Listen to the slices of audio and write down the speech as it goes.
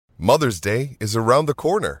Mother's Day is around the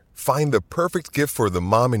corner. Find the perfect gift for the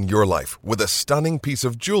mom in your life with a stunning piece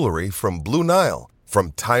of jewelry from Blue Nile.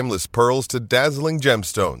 From timeless pearls to dazzling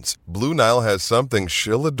gemstones, Blue Nile has something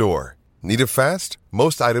she'll adore. Need it fast?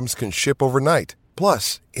 Most items can ship overnight.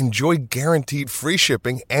 Plus, enjoy guaranteed free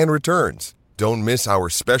shipping and returns. Don't miss our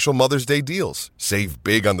special Mother's Day deals. Save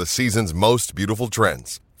big on the season's most beautiful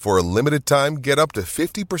trends. For a limited time, get up to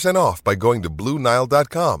 50% off by going to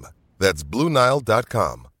BlueNile.com. That's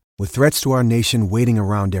BlueNile.com. With threats to our nation waiting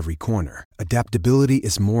around every corner, adaptability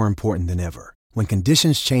is more important than ever. When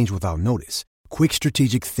conditions change without notice, quick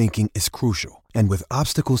strategic thinking is crucial. And with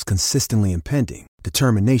obstacles consistently impending,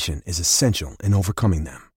 determination is essential in overcoming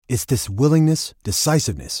them. It's this willingness,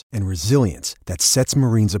 decisiveness, and resilience that sets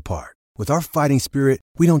Marines apart. With our fighting spirit,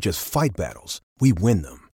 we don't just fight battles, we win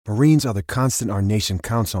them. Marines are the constant our nation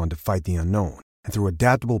counts on to fight the unknown. And through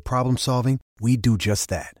adaptable problem solving, we do just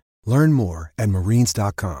that. Learn more at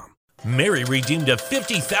Marines.com. Mary redeemed a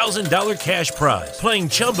 $50,000 cash prize playing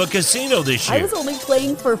Chumba Casino this year. I was only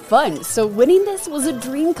playing for fun, so winning this was a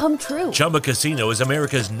dream come true. Chumba Casino is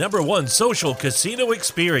America's #1 social casino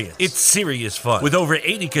experience. It's serious fun. With over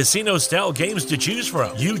 80 casino-style games to choose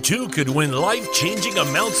from, you too could win life-changing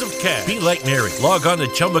amounts of cash. Be like Mary. Log on to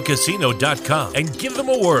ChumbaCasino.com and give them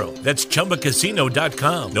a whirl. That's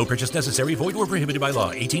ChumbaCasino.com. No purchase necessary. Void or prohibited by law.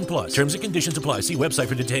 18 plus. Terms and conditions apply. See website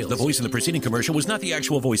for details. The voice in the preceding commercial was not the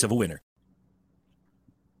actual voice of a winner.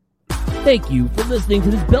 Thank you for listening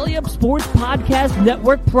to this Belly Up Sports Podcast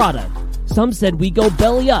Network product. Some said we go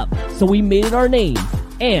belly up, so we made it our name,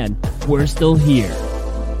 and we're still here.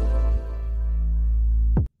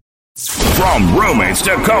 From roommates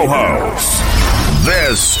to co-hosts,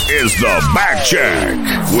 this is the Backcheck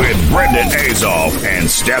with Brendan Azoff and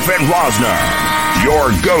Stefan Rosner,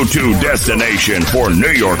 your go-to destination for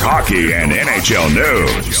New York hockey and NHL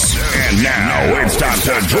news. And now it's time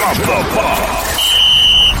to drop the puck.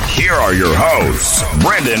 Here are your hosts,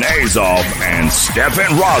 Brendan Azoff and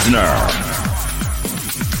Stefan Rosner.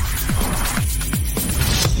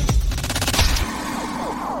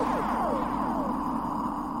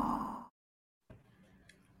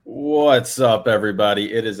 What's up,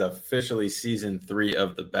 everybody? It is officially Season 3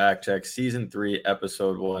 of the Backcheck. Season 3,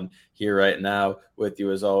 Episode 1. Here right now with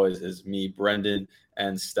you, as always, is me, Brendan,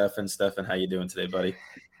 and Stefan. Stefan, how you doing today, buddy?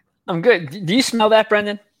 I'm good. Do you smell that,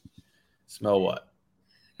 Brendan? Smell what?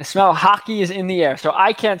 I smell hockey is in the air. So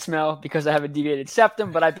I can't smell because I have a deviated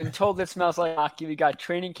septum, but I've been told it smells like hockey. We got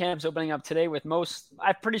training camps opening up today with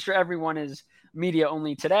I'm pretty sure everyone is media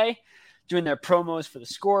only today, doing their promos for the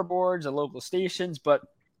scoreboards, the local stations, but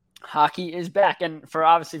hockey is back. And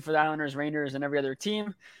obviously for the Islanders, Rangers, and every other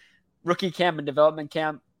team, rookie camp and development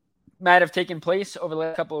camp might have taken place over the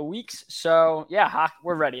last couple of weeks. So yeah,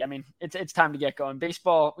 we're ready. I mean, it's time to get going.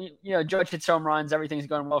 Baseball, Judge hits home runs. Everything's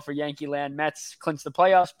going well for Yankee land. Mets clinch the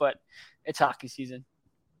playoffs, but it's hockey season.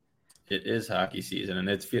 It is hockey season, and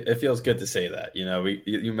it feels good to say that.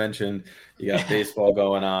 You mentioned you got baseball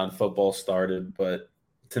going on, football started, but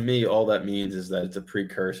to me, all that means is that it's a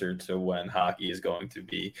precursor to when hockey is going to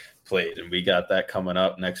be played, and we got that coming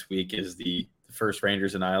up. Next week is the first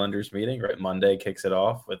Rangers and Islanders meeting, right? Monday kicks it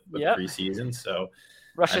off with preseason. So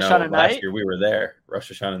Rosh Hashanah night. Last year we were there. Rosh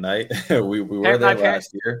Hashanah night. we were there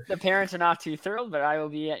last year. The parents are not too thrilled, but I will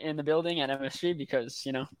be in the building at MSG because,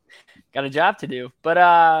 got a job to do. But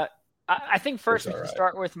I think first we should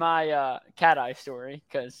start with my cat eye story,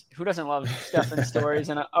 because who doesn't love Stefan's stories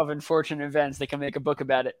and of unfortunate events? They can make a book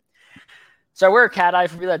about it. So I wear a cat eye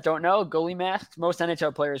for people that don't know, goalie masks. Most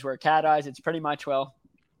NHL players wear cat eyes. It's pretty much,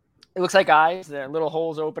 it looks like eyes. They're little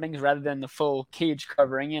holes openings rather than the full cage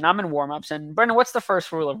covering. And I'm in warm-ups. And Brendan, what's the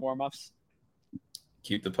first rule of warm-ups?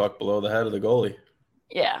 Keep the puck below the head of the goalie.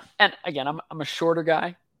 Yeah. And again, I'm a shorter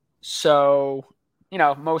guy. So,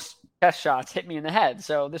 most chest shots hit me in the head.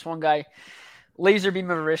 So this one guy, laser beam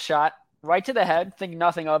of a wrist shot right to the head, think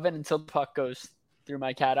nothing of it until the puck goes through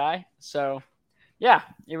my cat eye. So yeah,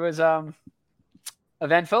 it was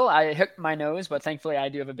eventful. I hooked my nose, but thankfully I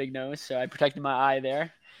do have a big nose. So I protected my eye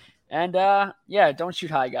there. And, don't shoot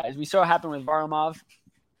high, guys. We saw it happen with Varlamov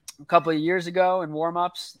a couple of years ago in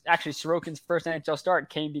warm-ups. Actually, Sorokin's first NHL start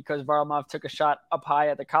came because Varlamov took a shot up high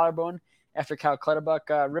at the collarbone after Cal Clutterbuck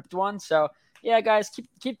ripped one. So, yeah, guys,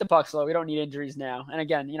 keep the pucks low. We don't need injuries now. And,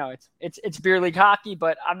 again, it's beer league hockey,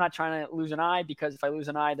 but I'm not trying to lose an eye, because if I lose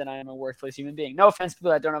an eye, then I am a worthless human being. No offense to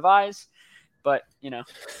people that don't have eyes, but,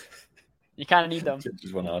 you kind of need them.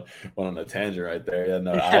 Just went on a tangent right there. Yeah,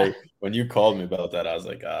 no, when you called me about that, I was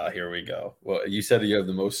like, here we go. Well, you said you have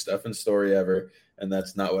the most Stefan story ever, and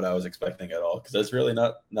that's not what I was expecting at all, because that's really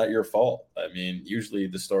not your fault. I mean, usually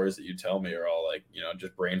the stories that you tell me are all like,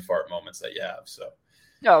 just brain fart moments that you have. So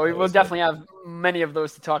No, we will definitely have many of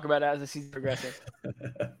those to talk about as the season progresses.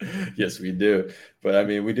 Yes, we do. But I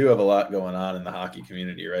mean, we do have a lot going on in the hockey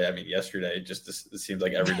community, right? I mean, yesterday, it seems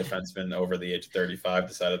like every defenseman over the age of 35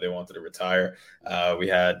 decided they wanted to retire. We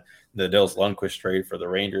had the Nils Lundqvist trade for the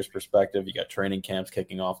Rangers perspective. You got training camps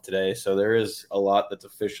kicking off today. So there is a lot that's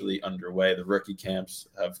officially underway. The rookie camps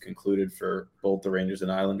have concluded for both the Rangers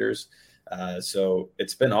and Islanders. So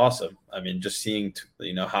it's been awesome. I mean, just seeing,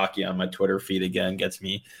 hockey on my Twitter feed again gets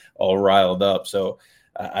me all riled up. So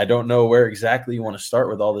I don't know where exactly you want to start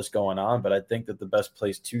with all this going on, but I think that the best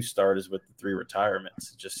place to start is with the 3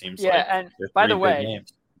 retirements. It just seems like and by the way,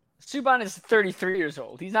 Subban is 33 years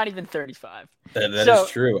old. He's not even 35. That is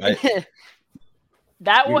true.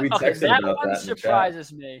 That one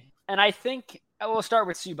surprises me. And I think we'll start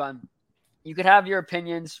with Subban. You could have your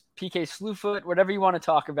opinions, PK Slewfoot, whatever you want to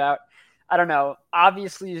talk about. I don't know.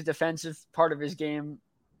 Obviously, his defensive part of his game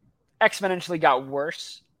exponentially got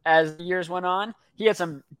worse as the years went on. He had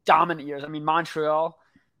some dominant years. I mean, Montreal,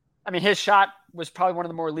 his shot was probably one of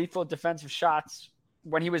the more lethal defensive shots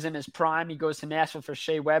when he was in his prime. He goes to Nashville for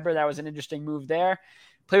Shea Weber. That was an interesting move there.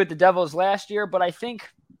 Played with the Devils last year, but I think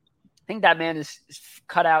that man is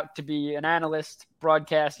cut out to be an analyst,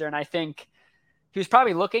 broadcaster, and I think he was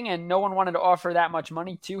probably looking and no one wanted to offer that much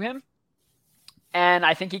money to him. And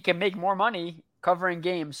I think he can make more money covering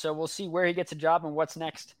games. So we'll see where he gets a job and what's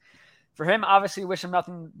next for him. Obviously, wish him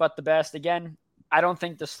nothing but the best. Again, I don't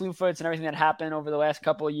think the Slewfoots and everything that happened over the last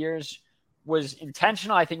couple of years was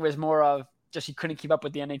intentional. I think it was more of just he couldn't keep up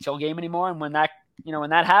with the NHL game anymore. And when that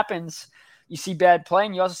happens, you see bad play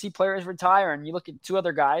and you also see players retire. And you look at 2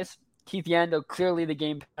 other guys, Keith Yandel, clearly the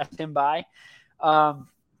game passed him by.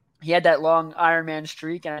 He had that long Ironman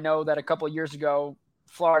streak. And I know that a couple of years ago,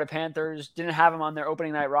 Florida Panthers didn't have him on their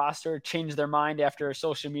opening night roster, changed their mind after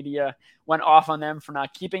social media went off on them for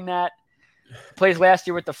not keeping that. Plays last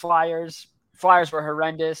year with the Flyers. Flyers were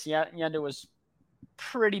horrendous. Yeah, Yandel was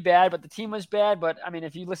pretty bad, but the team was bad. But,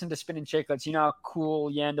 if you listen to Spin and Chicklets, you know how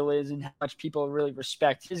cool Yandel is and how much people really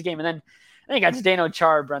respect his game. And then I think that's Zdeno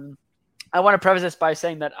Chara, Brendan. I want to preface this by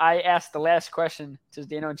saying that I asked the last question to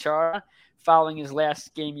Zdeno Chara following his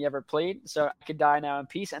last game he ever played. So I could die now in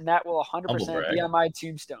peace, and that will 100% be on my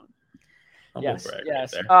tombstone. Yes.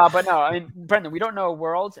 Right, but no, Brendan, we don't know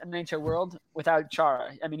an NHL world without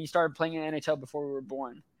Chara. He started playing in NHL before we were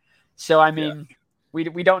born. So,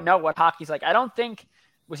 we don't know what hockey's like. I don't think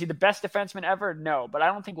 – was he the best defenseman ever? No, but I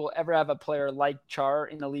don't think we'll ever have a player like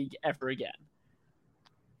Chara in the league ever again.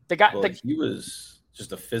 He was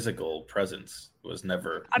just a physical presence. Was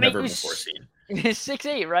never before seen. He's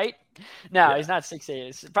 6'8", right? No, He's not 6'8".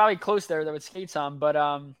 It's probably close there with skates on.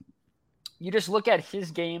 But you just look at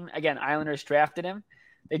his game. Again, Islanders drafted him.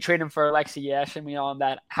 They traded him for Alexei Yashin. We know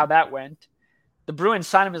how that went. The Bruins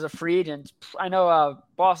signed him as a free agent. I know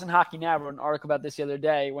Boston Hockey Now wrote an article about this the other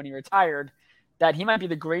day when he retired, that he might be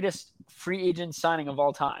the greatest free agent signing of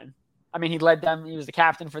all time. He led them. He was the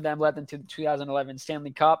captain for them, led them to the 2011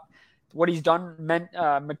 Stanley Cup. What he's done,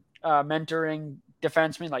 mentoring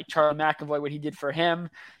defensemen like Charlie McAvoy, what he did for him.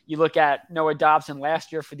 You look at Noah Dobson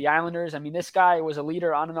last year for the Islanders. This guy was a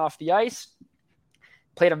leader on and off the ice.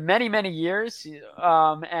 Played him many, many years,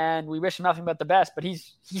 and we wish him nothing but the best. But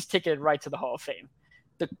he's ticketed right to the Hall of Fame.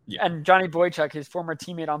 And Johnny Boychuk, his former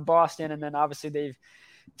teammate on Boston, and then obviously they've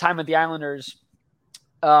time with the Islanders.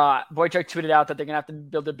 Boychuk tweeted out that they're gonna have to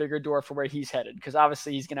build a bigger door for where he's headed because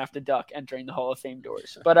obviously he's gonna have to duck entering the Hall of Fame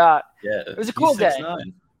doors. But it was a cool day.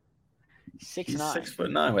 6'9".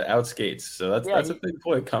 6'9" without skates, so that's a big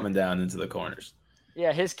boy coming down into the corners.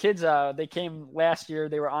 Yeah, his kids, they came last year.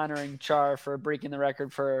 They were honoring Char for breaking the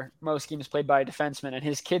record for most games played by a defenseman, and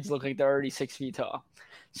his kids look like they're already 6 feet tall.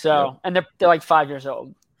 So, and they're like 5 years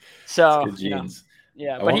old. So, good genes.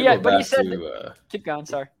 But he said, keep going.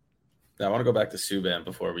 Sorry. I want to go back to Subban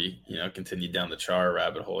before we, continue down the Char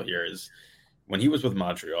rabbit hole here. Is when he was with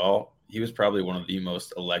Montreal, he was probably one of the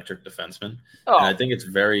most electric defensemen. Oh. And I think it's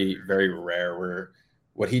very, very rare where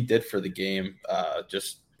what he did for the game,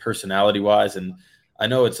 just personality-wise, and I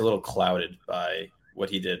know it's a little clouded by what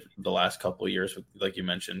he did the last couple of years with, like you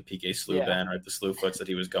mentioned, PK Subban, right? The Slewfoots that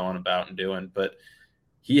he was going about and doing. But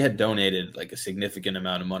he had donated like a significant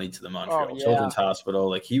amount of money to the Montreal Children's Hospital.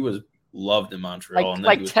 Like he was loved in Montreal. And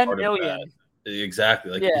then he was $10 million.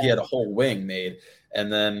 Exactly. He had a whole wing made.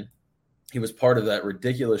 And then he was part of that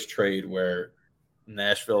ridiculous trade where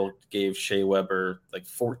Nashville gave Shea Weber like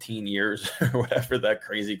 14 years or whatever that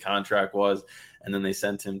crazy contract was. And then they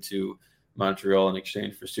sent him to Montreal in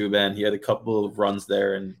exchange for Subban. He had a couple of runs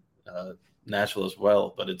there in Nashville as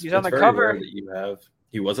well, but it's very rare that you have.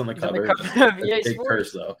 He was on the cover. It's a big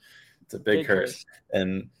curse, though. It's a big curse.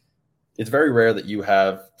 And it's very rare that you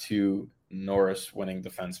have two Norris winning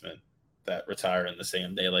defensemen that retire in the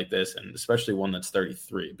same day like this, and especially one that's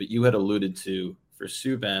 33. But you had alluded to for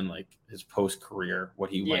Subban, like his post career,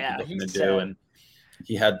 what he might be looking to do, and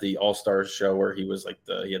he had the All-Stars show where he was like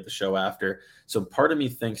he had the show after. So part of me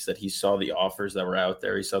thinks that he saw the offers that were out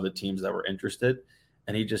there, he saw the teams that were interested,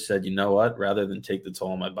 and he just said, you know what, rather than take the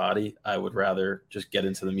toll on my body, I would rather just get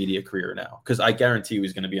into the media career now, because I guarantee he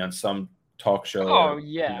was going to be on some talk show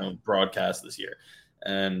broadcast this year.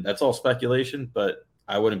 And that's all speculation, but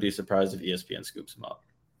I wouldn't be surprised if ESPN scoops him up.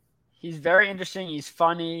 He's very interesting. He's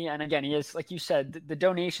funny. And again, he is, like you said, the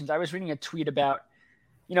donations. I was reading a tweet about,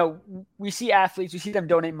 we see athletes, we see them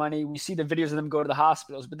donate money, we see the videos of them go to the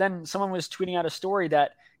hospitals, but then someone was tweeting out a story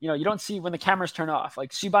that, you don't see when the cameras turn off.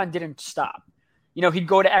 Like Subban didn't stop. He'd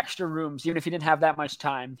go to extra rooms, even if he didn't have that much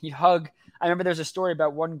time. He'd hug. I remember there's a story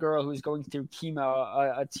about one girl who was going through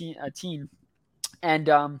chemo, a teen. And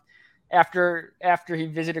after he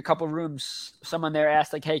visited a couple rooms, someone there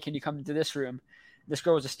asked, like, hey, can you come into this room? This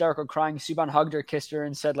girl was hysterical, crying. Subban hugged her, kissed her,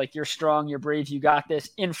 and said, like, you're strong, you're brave, you got this,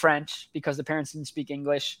 in French, because the parents didn't speak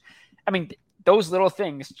English. I mean, those little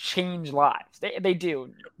things change lives. They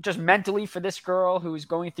do. Just mentally for this girl who's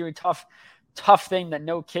going through a tough thing that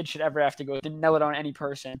no kid should ever have to go through, let alone any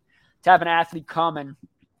person. To have an athlete come and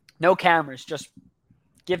no cameras, just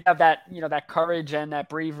give out that, that courage and that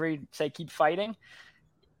bravery, say, keep fighting.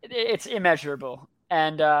 It's immeasurable.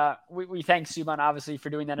 And we thank Subban, obviously, for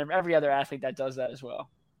doing that, and every other athlete that does that as well.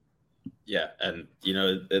 Yeah, and,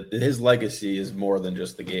 his legacy is more than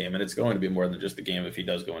just the game, and it's going to be more than just the game if he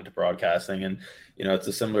does go into broadcasting. And, it's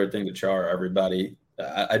a similar thing to Chara. Everybody –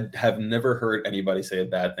 I have never heard anybody say a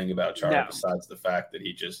bad thing about Chara besides the fact that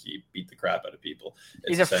he beat the crap out of people.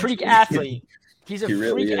 He's a freak athlete. He's a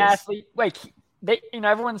freak athlete. Like,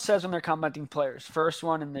 everyone says when they're commenting players, first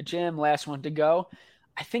one in the gym, last one to go.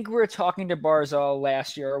 I think we were talking to Barzal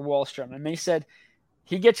last year, or Wallstrom, and they said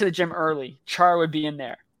he'd get to the gym early. Char would be in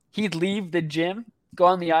there. He'd leave the gym, go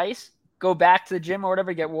on the ice, go back to the gym or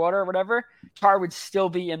whatever, get water or whatever. Char would still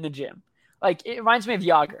be in the gym. Like, it reminds me of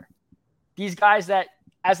Yager. These guys that,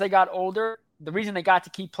 as they got older, the reason they got to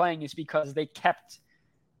keep playing is because they kept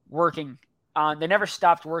working on – they never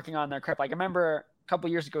stopped working on their craft. Like, I remember a couple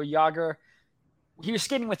years ago, Yager – he was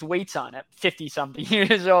skating with weights on at 50-something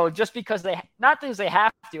years old just because not because they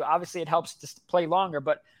have to. Obviously, it helps to play longer,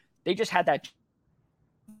 but they just had that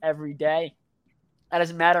every day. That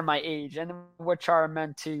doesn't matter my age. And what Chara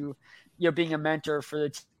meant to, being a mentor for the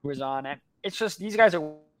team he was on. And it's just, these guys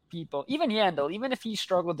are people. Even Yandel, even if he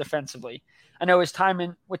struggled defensively. I know his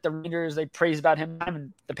time with the Rangers, they praise about him.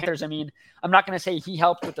 And the Panthers, I'm not going to say he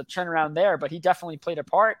helped with the turnaround there, but he definitely played a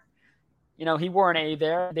part. He wore an A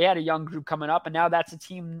there. They had a young group coming up, and now that's a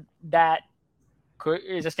team that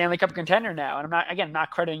is a Stanley Cup contender now. And I'm not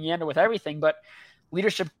crediting Yandel with everything, but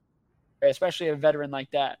leadership, especially a veteran like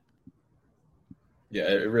that. Yeah,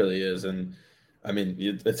 it really is. And,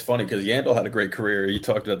 it's funny because Yandel had a great career. You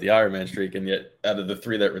talked about the Ironman streak, and yet out of the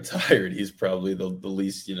three that retired, he's probably the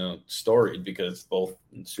least, storied, because both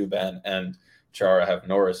Subban and Chara have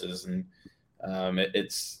Norris's. And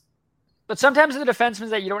it's – but sometimes the defensemen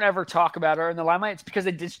that you don't ever talk about are in the limelight. It's because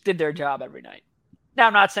they just did their job every night. Now,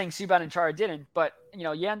 I'm not saying Subban and Chara didn't, but,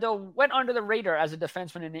 Yandel went under the radar as a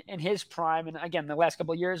defenseman in his prime. And, again, the last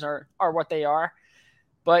couple of years are what they are.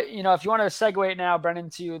 But, if you want to segue it now,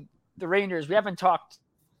 Brennan, to the Rangers, we haven't talked.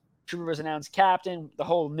 Trouba was announced captain, the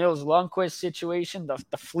whole Nils Lundqvist situation,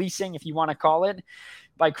 the fleecing, if you want to call it,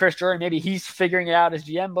 by Chris Jordan. Maybe he's figuring it out as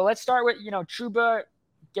GM. But let's start with, Trouba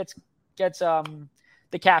gets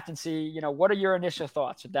the captaincy. What are your initial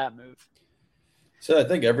thoughts of that move? So I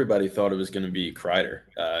think everybody thought it was going to be Kreider,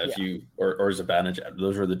 or Zibanejad.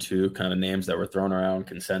 Those were the two kind of names that were thrown around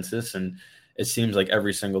consensus, and it seems like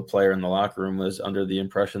every single player in the locker room was under the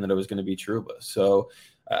impression that it was going to be Trouba. So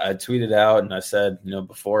I tweeted out and I said,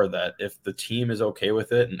 before that, if the team is okay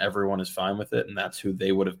with it and everyone is fine with it, and that's who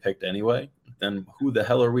they would have picked anyway, then who the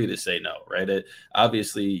hell are we to say no, right?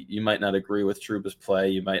 Obviously, you might not agree with Trouba's play.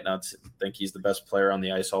 You might not think he's the best player on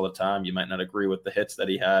the ice all the time. You might not agree with the hits that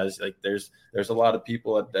he has. Like, there's a lot of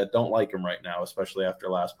people that don't like him right now, especially after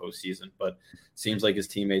last postseason. But it seems like his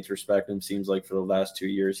teammates respect him. Seems like for the last 2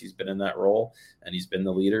 years he's been in that role and he's been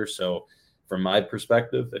the leader. So from my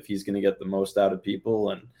perspective, if he's going to get the most out of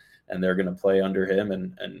people and they're going to play under him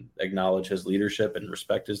and acknowledge his leadership and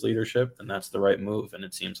respect his leadership, then that's the right move. And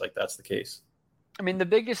it seems like that's the case. The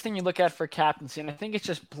biggest thing you look at for captaincy, and I think it's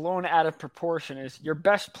just blown out of proportion, is your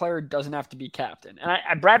best player doesn't have to be captain.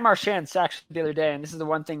 And Brad Marchand actually the other day, and this is the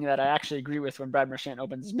one thing that I actually agree with when Brad Marchand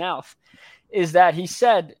opens his mouth, is that he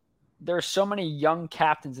said there are so many young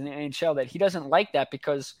captains in the NHL that he doesn't like that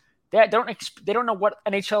because They don't know what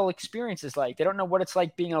NHL experience is like. They don't know what it's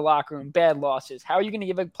like being in a locker room, bad losses. How are you going to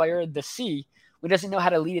give a player the C who doesn't know how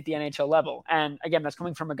to lead at the NHL level? And again, that's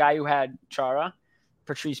coming from a guy who had Chara,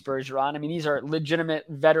 Patrice Bergeron. I mean, these are legitimate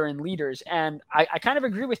veteran leaders. And I kind of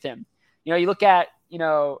agree with him. You know, you look at,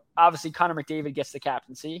 obviously Connor McDavid gets the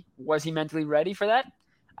captaincy. Was he mentally ready for that?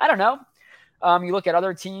 I don't know. You look at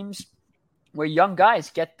other teams where young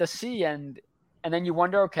guys get the C and then you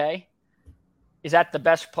wonder, okay, is that the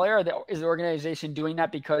best player? Is the organization doing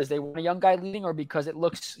that because they want a young guy leading or because it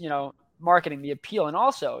looks, marketing, the appeal? And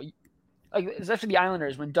also, like, especially the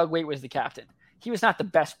Islanders, when Doug Weight was the captain, he was not the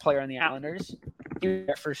best player on the Islanders. He was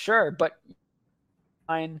there for sure, but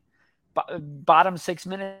bottom 6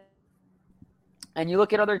 minutes. And you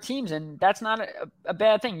look at other teams, and that's not a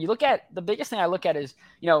bad thing. You look at the biggest thing I look at is,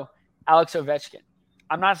 Alex Ovechkin.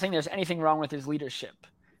 I'm not saying there's anything wrong with his leadership.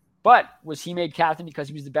 But was he made captain because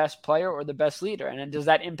he was the best player or the best leader? And then does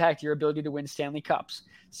that impact your ability to win Stanley Cups?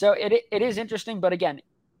 So it is interesting. But again,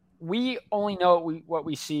 we only know what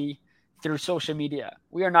we see through social media.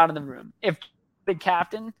 We are not in the room. If the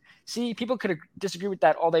captain, people could disagree with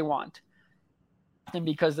that all they want.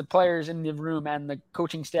 Because the players in the room and the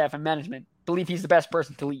coaching staff and management believe he's the best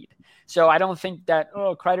person to lead. So I don't think that,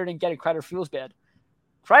 Kreider didn't get it. Kreider feels bad.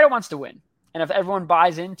 Kreider wants to win. And if everyone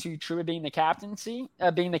buys into Trouba being the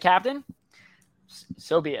captain,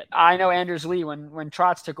 so be it. I know Anders Lee, when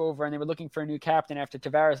Trotz took over and they were looking for a new captain after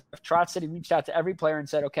Tavares, Trotz said he reached out to every player and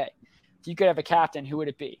said, okay, if you could have a captain, who would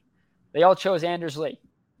it be? They all chose Anders Lee.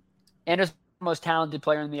 Anders is the most talented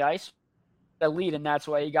player in the ice, the lead, and that's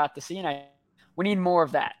why he got the C. And we need more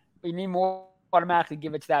of that. We need more automatically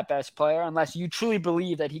give it to that best player unless you truly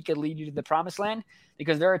believe that he could lead you to the promised land,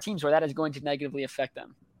 because there are teams where that is going to negatively affect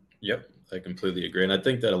them. Yep, I completely agree. And I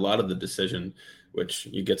think that a lot of the decision, which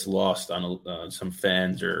gets lost on some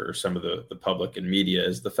fans or some of the public and media,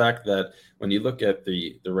 is the fact that when you look at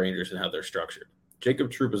the Rangers and how they're structured,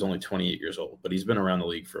 Jacob Trouba is only 28 years old, but he's been around the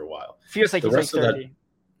league for a while. Feels like he's like 30.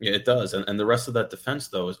 Yeah, it does. And the rest of that defense,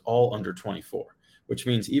 though, is all under 24, which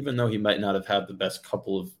means even though he might not have had the best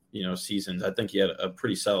couple of seasons, I think he had a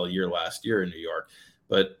pretty solid year last year in New York,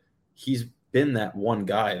 but he's been that one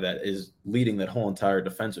guy that is leading that whole entire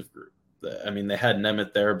defensive group. I mean, they had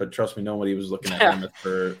Nemeth there, but trust me, nobody was looking at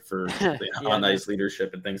Nemeth for on-ice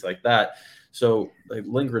leadership and things like that. So like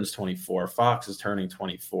Lindgren's 24, Fox is turning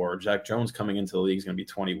 24, Jack Jones coming into the league is going to be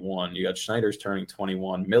 21. You got Schneider's turning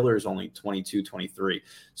 21, Miller's only 22, 23.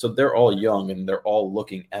 So they're all young and they're all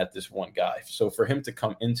looking at this one guy. So for him to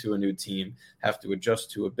come into a new team, have to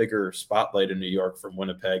adjust to a bigger spotlight in New York from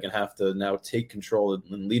Winnipeg, and have to now take control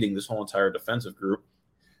and leading this whole entire defensive group,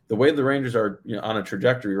 the way the Rangers are on a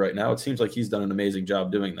trajectory right now, it seems like he's done an amazing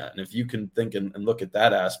job doing that. And if you can think and look at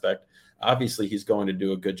that aspect, obviously he's going to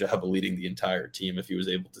do a good job of leading the entire team if he was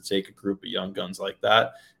able to take a group of young guns like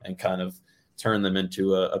that and kind of turn them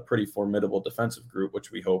into a pretty formidable defensive group,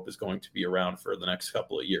 which we hope is going to be around for the next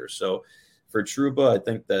couple of years. So for Trouba, I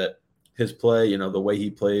think that his play, the way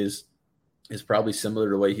he plays is probably similar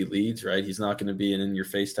to the way he leads, right? He's not going to be an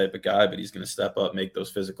in-your-face type of guy, but he's going to step up, make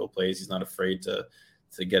those physical plays. He's not afraid to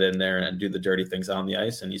get in there and do the dirty things on the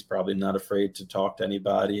ice. And he's probably not afraid to talk to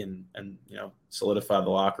anybody and solidify the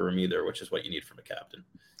locker room either, which is what you need from a captain.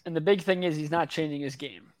 And the big thing is he's not changing his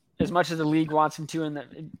game as much as the league wants him to.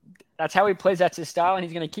 And that's how he plays. That's his style. And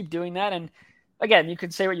he's going to keep doing that. And again, you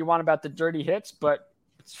could say what you want about the dirty hits, but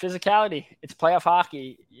it's physicality. It's playoff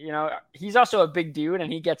hockey. He's also a big dude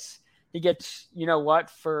and he gets,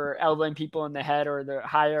 for elbowing people in the head or the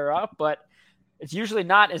higher up, but it's usually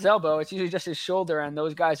not his elbow. It's usually just his shoulder, and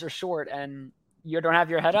those guys are short, and you don't have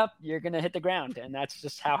your head up, you're going to hit the ground, and that's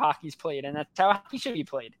just how hockey's played, and that's how hockey should be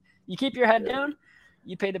played. You keep your head down,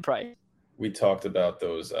 you pay the price. We talked about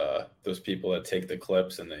those people that take the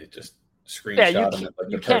clips and they just screenshot them at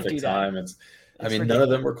the perfect time. It's ridiculous. None of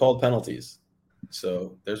them were called penalties,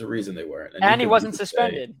 so there's a reason they weren't. And he wasn't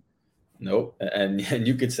suspended. Nope. And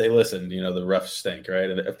you could say, listen, the refs stink,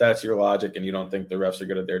 right? And if that's your logic and you don't think the refs are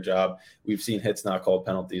good at their job, we've seen hits not called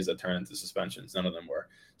penalties that turn into suspensions. None of them were.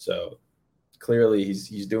 So clearly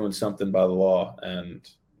he's doing something by the law, and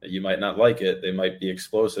you might not like it. They might be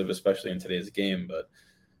explosive, especially in today's game, but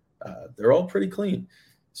they're all pretty clean.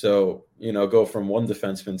 So, go from one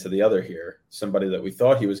defenseman to the other here, somebody that we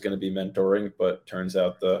thought he was going to be mentoring, but turns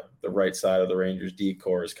out the right side of the Rangers D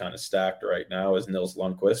core is kind of stacked right now, is Nils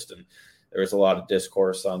Lundqvist. And there's a lot of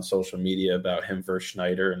discourse on social media about him versus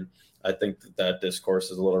Schneider. And I think that discourse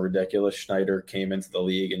is a little ridiculous. Schneider came into the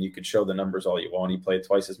league, and you could show the numbers all you want. He played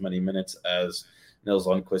twice as many minutes as Nils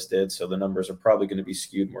Lundkvist did. So the numbers are probably going to be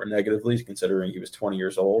skewed more negatively considering he was 20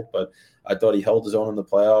 years old. But I thought he held his own in the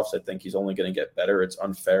playoffs. I think he's only going to get better. It's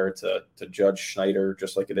unfair to judge Schneider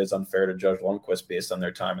just like it is unfair to judge Lundkvist based on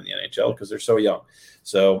their time in the NHL because they're so young.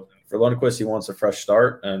 So for Lundkvist, he wants a fresh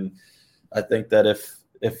start. And I think that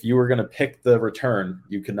if you were going to pick the return,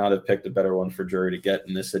 you could not have picked a better one for Drury to get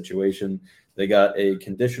in this situation. They got a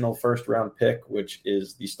conditional first-round pick, which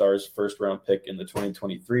is the Stars' first-round pick in the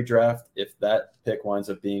 2023 draft. If that pick winds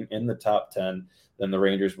up being in the top 10, then the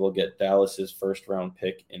Rangers will get Dallas's first-round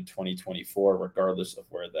pick in 2024, regardless of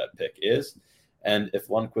where that pick is. And if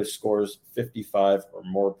Lundkvist scores 55 or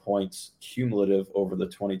more points cumulative over the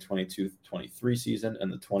 2022-23 season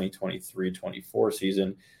and the 2023-24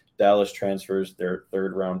 season, Dallas transfers their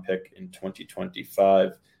third-round pick in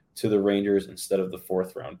 2025 to the Rangers instead of the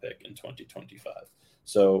fourth-round pick in 2025.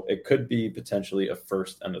 So it could be potentially a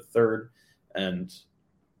first and a third, and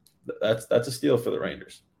that's a steal for the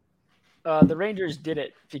Rangers. The Rangers did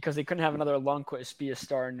it because they couldn't have another Lundkvist be a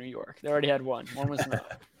star in New York. They already had one. One was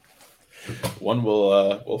enough. One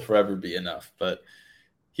will forever be enough, but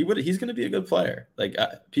he's going to be a good player. Like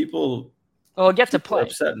people. Well, he'll get to play.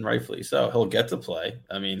 Upset and rightfully so. He'll get to play.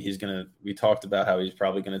 I mean, we talked about how he's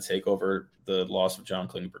probably going to take over the loss of John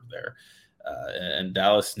Klingberg there. And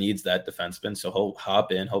Dallas needs that defenseman, so he'll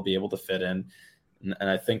hop in. He'll be able to fit in. And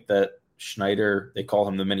I think that Schneider, they call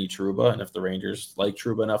him the mini Trouba. And if the Rangers like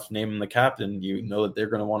Trouba enough to name him the captain, you know that they're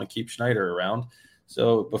going to want to keep Schneider around.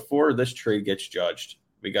 So before this trade gets judged,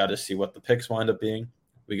 we got to see what the picks wind up being.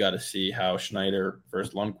 We got to see how Schneider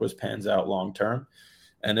versus Lundkvist pans out long term.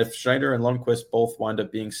 And if Schneider and Lundkvist both wind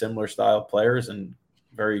up being similar style players and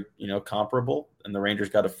very, comparable, and the Rangers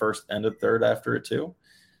got a first and a third after it too,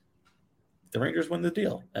 the Rangers win the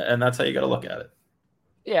deal. And that's how you got to look at it.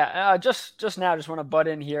 Yeah, just want to butt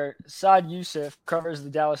in here. Saad Youssef covers the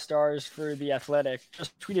Dallas Stars for The Athletic.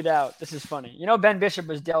 Just tweeted out, this is funny. Ben Bishop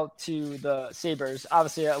was dealt to the Sabres,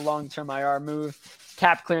 obviously a long-term IR move,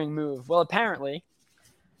 cap-clearing move. Well, apparently,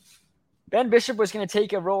 Ben Bishop was going to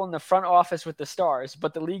take a role in the front office with the Stars,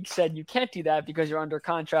 but the league said you can't do that because you're under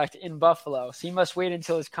contract in Buffalo. So he must wait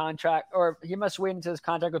until his contract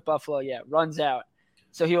with Buffalo, runs out.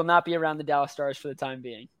 So he will not be around the Dallas Stars for the time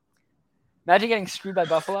being. Imagine getting screwed by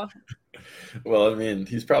Buffalo. Well, I mean,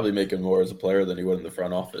 he's probably making more as a player than he would in the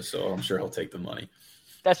front office, so I'm sure he'll take the money.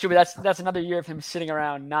 That's true, but that's another year of him sitting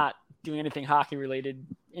around not doing anything hockey related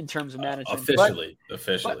in terms of management. Officially.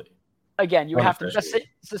 But again, you have to.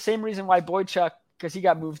 It's the same reason why Boychuk, because he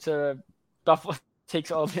got moved to Buffalo, takes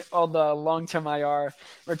all the long-term IR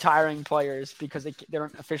retiring players because they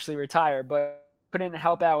don't officially retire, but couldn't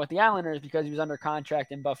help out with the Islanders because he was under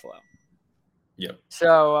contract in Buffalo. Yep.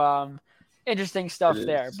 So interesting stuff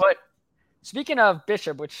there. But speaking of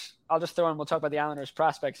Bishop, which I'll just throw in, we'll talk about the Islanders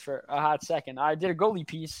prospects for a hot second. I did a goalie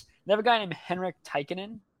piece. They have a guy named Henrik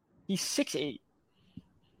Tikkanen. He's 6'8".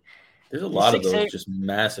 There's a lot of those just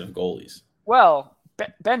massive goalies. Well,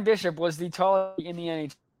 Ben Bishop was the tallest in the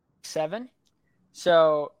NHL 7.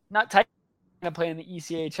 So not Tikkanen going to play in the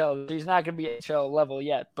ECHL. He's not going to be HL level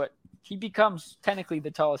yet, but he becomes technically the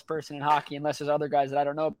tallest person in hockey unless there's other guys that I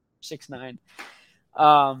don't know, 6'9".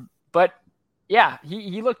 But yeah,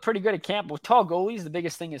 he looked pretty good at camp. With tall goalies, the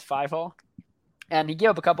biggest thing is 5-hole. And he gave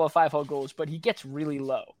up a couple of 5-hole goals, but he gets really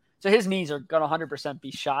low. So his knees are going to 100%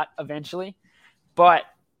 be shot eventually. But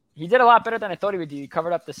he did a lot better than I thought he would do. He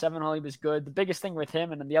covered up the 7-hole. He was good. The biggest thing with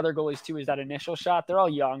him and then the other goalies too is that initial shot. They're all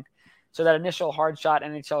young. So that initial hard shot,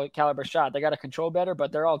 NHL caliber shot, they got to control better,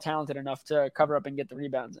 but they're all talented enough to cover up and get the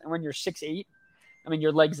rebounds. And when you're 6'8", I mean,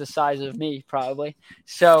 your leg's the size of me probably.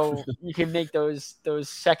 So you can make those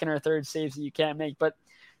second or third saves that you can't make. But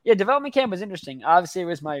yeah, development camp was interesting. Obviously, it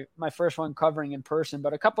was my first one covering in person,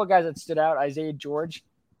 but a couple of guys that stood out, Isaiah George,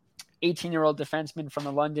 18-year-old defenseman from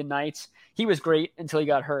the London Knights. He was great until he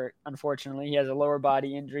got hurt, unfortunately. He has a lower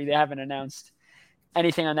body injury. They haven't announced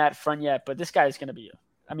anything on that front yet, but this guy is going to be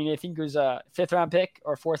I think he was a 5th-round pick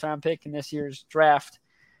or 4th-round pick in this year's draft.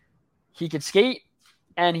 He could skate,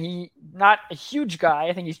 and he not a huge guy.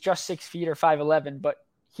 I think he's just 6 feet or 5'11", but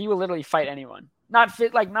he will literally fight anyone. Not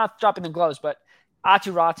dropping the gloves, but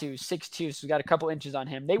Aatu Ratu, 6'2", so he's got a couple inches on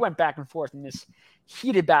him. They went back and forth in this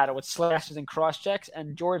heated battle with slashes and cross checks,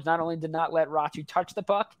 and George not only did not let Ratu touch the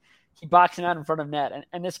puck, he boxed him out in front of net.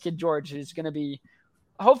 And this kid, George, is going to be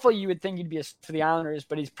hopefully you would think he'd be for the Islanders,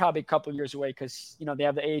 but he's probably a couple years away because, they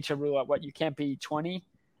have the AHL rule at you can't be 20. You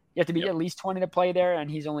have to be at least 20 to play there,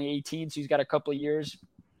 and he's only 18, so he's got a couple of years.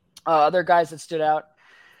 Other guys that stood out,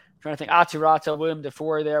 I'm trying to think, Aatu Ratu, William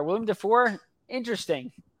Dufour there. William Dufour,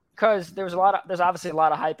 interesting, because there's obviously a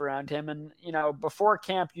lot of hype around him. And, before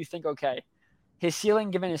camp, you think, okay, his ceiling,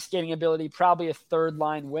 given his skating ability, probably a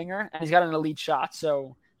third-line winger, and he's got an elite shot.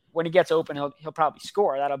 So when he gets open, he'll probably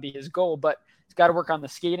score. That'll be his goal. But he's got to work on the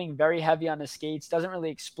skating, very heavy on the skates, doesn't really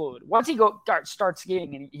explode. Once he starts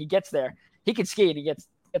skating and he gets there, he can skate. He gets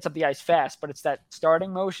up the ice fast, but it's that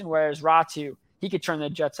starting motion, whereas Ratu, he could turn the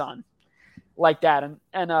Jets on like that. And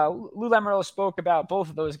Lou Lamoriello spoke about both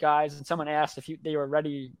of those guys, and someone asked if they were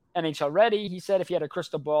ready, NHL ready. He said if he had a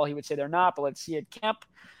crystal ball, he would say they're not, but let's see at camp.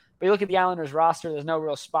 But you look at the Islanders roster, there's no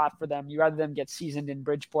real spot for them. You rather them get seasoned in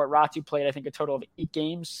Bridgeport. Ratu played, I think, a total of 8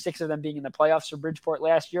 games, 6 of them being in the playoffs for Bridgeport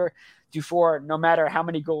last year. Dufour, no matter how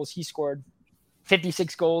many goals he scored,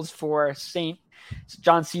 56 goals for St.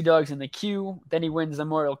 John Sea Dogs in the Q. Then he wins the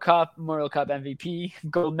Memorial Cup MVP,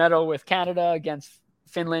 gold medal with Canada against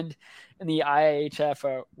Finland in the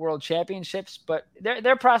IIHF World Championships. But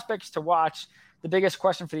they're prospects to watch. The biggest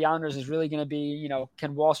question for the Islanders is really going to be,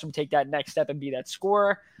 can Wahlstrom take that next step and be that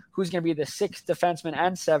scorer? Who's going to be the 6th defenseman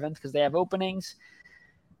and 7th, because they have openings.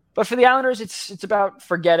 But for the Islanders, it's about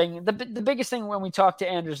forgetting. The biggest thing when we talk to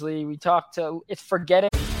Anders Lee, it's forgetting.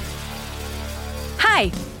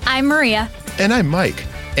 Hi, I'm Maria. And I'm Mike.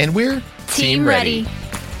 And we're Team Ready.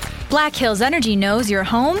 Black Hills Energy knows your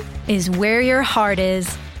home is where your heart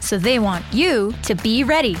is. So they want you to be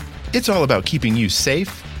ready. It's all about keeping you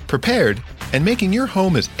safe, prepared, and making your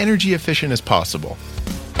home as energy efficient as possible.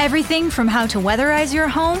 Everything from how to weatherize your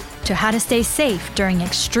home to how to stay safe during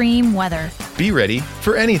extreme weather. Be ready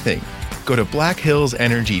for anything. Go to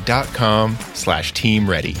blackhillsenergy.com/team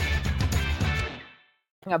ready.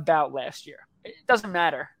 About last year. It doesn't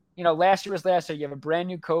matter. Last year was last year. You have a brand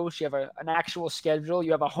new coach. You have an actual schedule.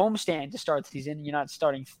 You have a homestand to start the season. You're not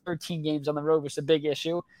starting 13 games on the road, which is a big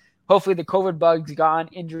issue. Hopefully the COVID bug's gone,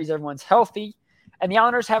 injuries, everyone's healthy. And the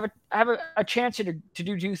Islanders have a chance to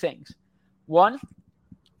do 2 things. 1,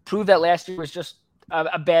 prove that last year was just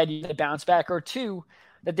a bad year to bounce back. Or 2,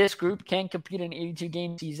 that this group can compete in an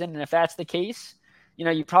 82-game season. And if that's the case,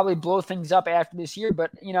 you probably blow things up after this year.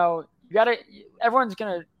 But, everyone's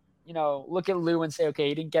going to, look at Lou and say, okay,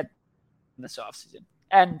 he didn't get in this offseason.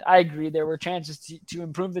 And I agree, there were chances to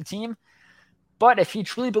improve the team. But if he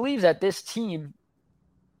truly believes that this team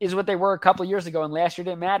is what they were a couple of years ago and last year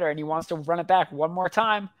didn't matter, and he wants to run it back one more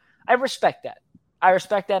time, I respect that.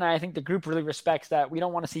 And I think the group really respects that. We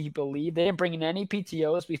don't want to see people leave. They didn't bring in any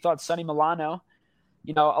PTOs. We thought Sonny Milano,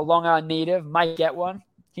 a Long Island native, might get one.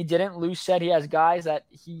 He didn't. Lou said he has guys that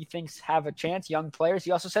he thinks have a chance, young players.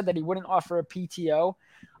 He also said that he wouldn't offer a PTO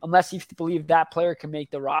unless he believed that player can make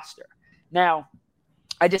the roster. Now,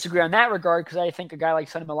 I disagree on that regard because I think a guy like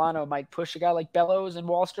Sonny Milano might push a guy like Bellows and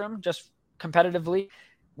Wahlstrom just competitively,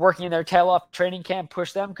 working their tail off training camp,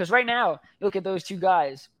 push them. Because right now, you look at those 2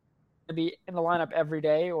 guys to be in the lineup every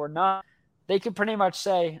day or not, they could pretty much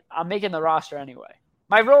say, I'm making the roster anyway.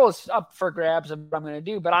 My role is up for grabs of what I'm going to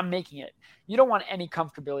do, but I'm making it. You don't want any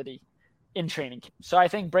comfortability in training camp. So I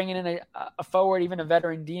think bringing in a forward, even a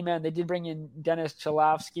veteran D-man, they did bring in Dennis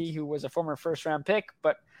Cholowski, who was a former first-round pick,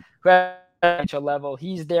 but who had a level.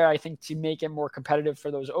 He's there, I think, to make it more competitive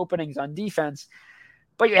for those openings on defense.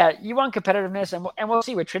 But yeah, you want competitiveness, and we'll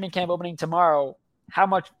see with training camp opening tomorrow how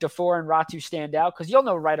much Dufour and Ratu stand out, because you'll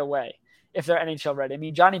know right away if they're NHL ready. I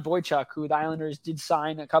mean, Johnny Boychuk, who the Islanders did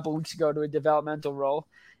sign a couple weeks ago to a developmental role.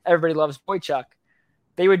 Everybody loves Boychuk.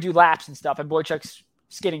 They would do laps and stuff, and Boychuk's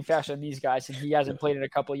skating faster than these guys, and he hasn't played in a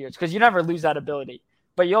couple of years because you never lose that ability.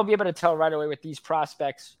 But you'll be able to tell right away with these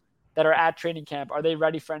prospects that are at training camp, are they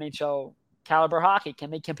ready for NHL caliber hockey?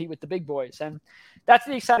 Can they compete with the big boys? And that's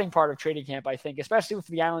the exciting part of training camp, I think, especially with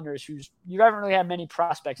the Islanders, you haven't really had many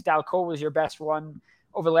prospects. Dal Cole was your best one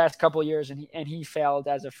over the last couple of years, and he failed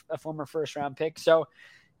as a former first-round pick. So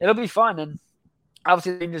it'll be fun, and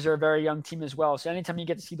obviously the Rangers are a very young team as well. So anytime you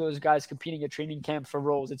get to see those guys competing at training camp for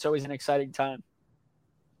roles, it's always an exciting time.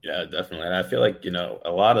 Yeah, definitely. And I feel like,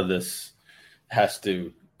 a lot of this has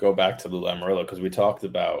to go back to Lou Lamoriello, because we talked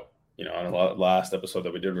about, on a last episode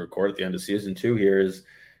that we did record at the end of season 2 here, is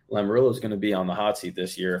Lamoriello is going to be on the hot seat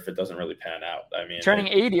this year if it doesn't really pan out. I mean, turning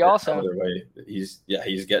 80 also. Way, he's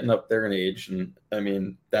getting up there in age, and I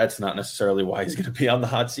mean, that's not necessarily why he's going to be on the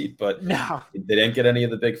hot seat, but no, they didn't get any of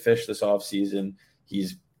the big fish this offseason.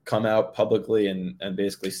 He's come out publicly and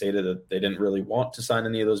basically stated that they didn't really want to sign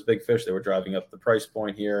any of those big fish. They were driving up the price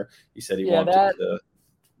point here. He said he wanted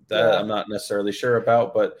that I'm not necessarily sure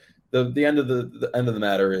about, but the end of the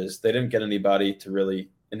matter is they didn't get anybody to really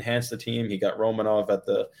enhance the team. He got Romanov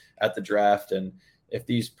at the draft, and if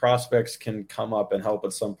these prospects can come up and help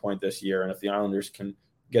at some point this year, and if the Islanders can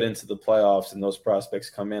get into the playoffs and those prospects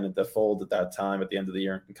come in at the fold at that time at the end of the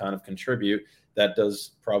year and can kind of contribute, that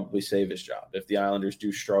does probably save his job. If the Islanders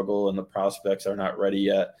do struggle and the prospects are not ready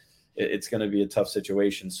yet, it's going to be a tough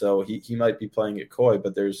situation. So he might be playing it coy,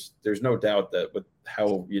 but there's no doubt that with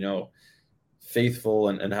how, faithful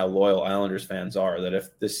and how loyal Islanders fans are, that if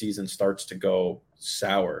this season starts to go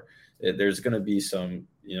sour, there's going to be some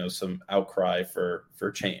outcry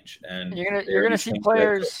for change. And you're gonna see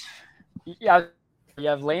players. Yeah, you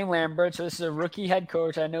have Lane Lambert. So this is a rookie head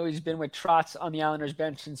coach. I know he's been with Trotz on the Islanders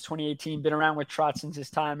bench since 2018. Been around with Trotz since his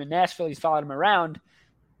time in Nashville. He's followed him around.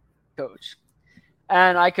 Coach.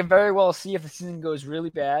 And I could very well see if the season goes really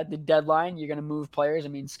bad, the deadline, you're going to move players. I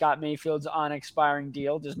mean, Scott Mayfield's on an expiring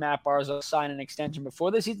deal. Does Matt Barzal sign an extension before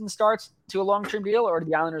the season starts to a long-term deal, or do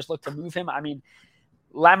the Islanders look to move him? I mean,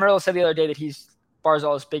 Lamoriello said the other day that he's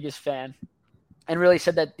Barzal's biggest fan and really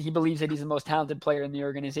said that he believes that he's the most talented player in the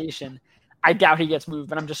organization. I doubt he gets moved,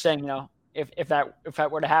 but I'm just saying, if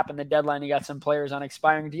that were to happen, the deadline, you got some players on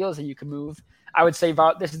expiring deals that you can move. I would say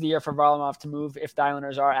this is the year for Varlamov to move if the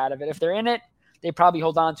Islanders are out of it. If they're in it, they probably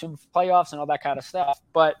hold on to him for playoffs and all that kind of stuff.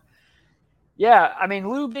 But, yeah, I mean,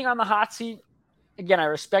 Lou being on the hot seat, again, I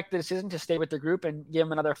respect the decision to stay with the group and give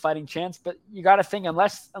him another fighting chance. But you got to think,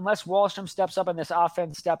 unless Wahlstrom steps up and this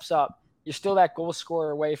offense steps up, you're still that goal scorer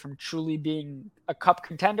away from truly being a cup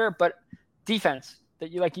contender. But defense,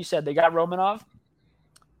 like you said, they got Romanov.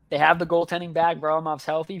 They have the goaltending back. Varlamov's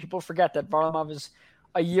healthy. People forget that Varlamov is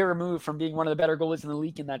a year removed from being one of the better goalies in the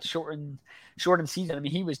league in that shortened season. I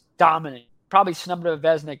mean, he was dominant. Probably snubbed a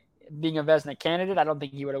Vezina, being a Vezina candidate. I don't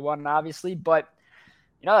think he would have won, obviously. But,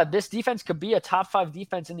 this defense could be a top 5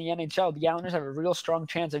 defense in the NHL. The Islanders have a real strong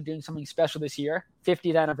chance of doing something special this year.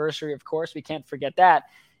 50th anniversary, of course. We can't forget that.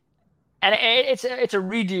 And it's a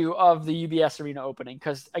redo of the UBS Arena opening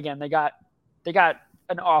because, again, they got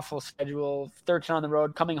an awful schedule, 13 on the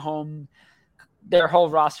road, coming home. Their whole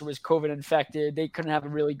roster was COVID infected. They couldn't have a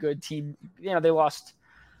really good team. They lost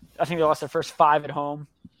their first 5 at home.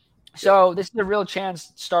 So this is a real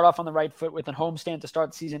chance to start off on the right foot with a homestand to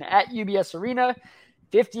start the season at UBS Arena.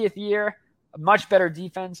 50th year, a much better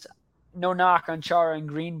defense. No knock on Chara and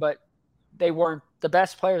Green, but they weren't the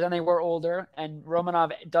best players and they were older. And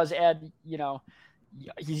Romanov does add,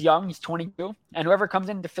 he's young, he's 22. And whoever comes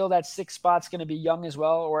in to fill that 6th spot is going to be young as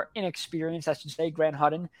well, or inexperienced, I should say, Grant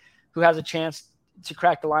Hutton, who has a chance to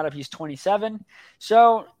crack the lineup. He's 27.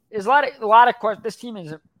 So there's a lot of questions. This team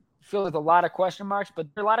is filled with a lot of question marks, but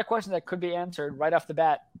there are a lot of questions that could be answered right off the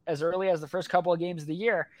bat as early as the first couple of games of the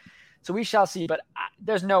year. So we shall see, but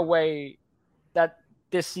there's no way that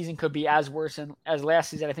this season could be as worse as last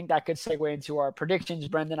season. I think that could segue into our predictions,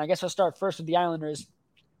 Brendan. I guess I'll start first with the Islanders.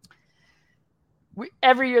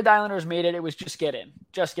 Every year the Islanders made it, it was just get in.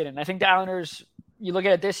 I think the Islanders, you look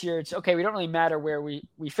at it this year, it's okay, we don't really matter where we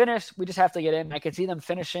finish. We just have to get in. I could see them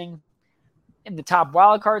finishing in the top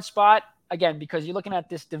wild card spot. Again, because you're looking at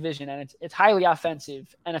this division and it's highly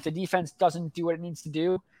offensive. And if the defense doesn't do what it needs to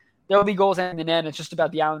do, there will be goals in the end. It's just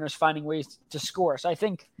about the Islanders finding ways to score. So I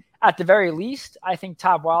think at the very least,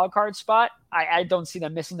 top wild card spot. I don't see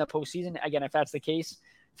them missing the postseason. Again, if that's the case,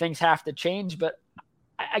 things have to change. But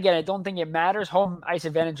again, I don't think it matters. Home ice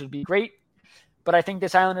advantage would be great. But I think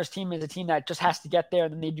this Islanders team is a team that just has to get there,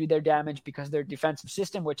 and then they do their damage because their defensive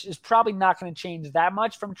system, which is probably not going to change that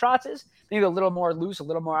much from Trotz's, maybe a little more loose, a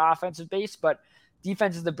little more offensive base, but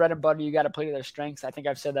defense is the bread and butter. You got to play to their strengths. I think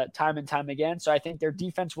I've said that time and time again. So I think their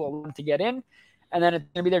defense will allow them to get in, and then it's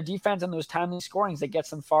going to be their defense and those timely scorings that gets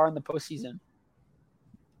them far in the postseason.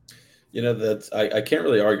 That's I can't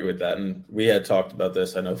really argue with that. And we had talked about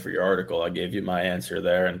this. I know for your article, I gave you my answer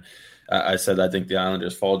there. And I said I think the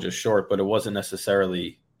Islanders fall just short, but it wasn't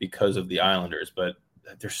necessarily because of the Islanders. But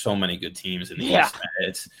there's so many good teams in the East.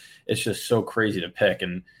 It's just so crazy to pick.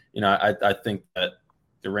 And, I think that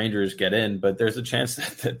the Rangers get in, but there's a chance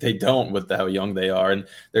that they don't with how young they are. And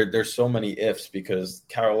there's so many ifs because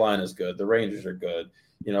Carolina's good. The Rangers are good.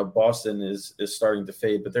 Boston is starting to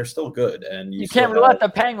fade, but they're still good. And you can't rule out the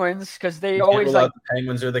Penguins because they always rule out the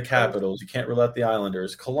Penguins or the Capitals. You can't rule out the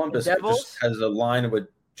Islanders. Columbus just has a line with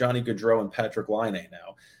Johnny Gaudreau and Patrick Laine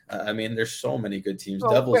now. There's so many good teams.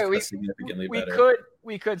 Devils are significantly better.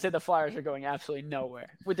 We could say the Flyers are going absolutely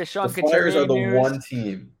nowhere with the Sean Couturier. The Flyers are the one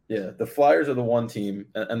team. Yeah, the Flyers are the one team,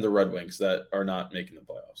 and the Red Wings that are not making the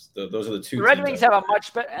playoffs. Those are the two. The Red Wings have a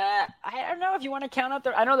much better. I don't know if you want to count out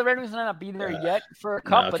I know the Red Wings might not be there yet for a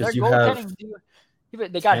cup, but their goaltending.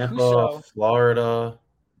 They got Tampa, Husso, Florida.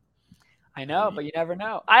 I know, but you never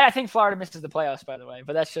know. I think Florida misses the playoffs, by the way,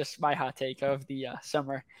 but that's just my hot take of the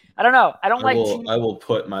summer. I don't know. I will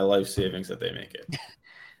put my life savings that they make it.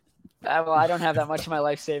 Well, I don't have that much of my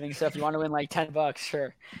life savings, so if you want to win like $10,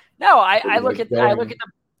 sure. No, I look at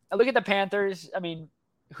the Panthers.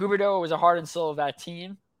 Huberdeau was a heart and soul of that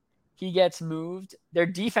team. He gets moved. Their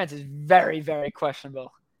defense is very, very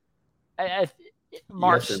questionable.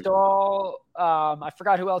 Mark Stahl. I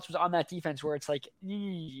forgot who else was on that defense where it's like,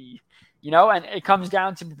 and it comes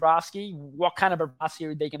down to Bobrovsky. What kind of Bobrovsky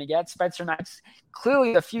are they going to get? Spencer Knight's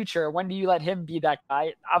clearly the future. When do you let him be that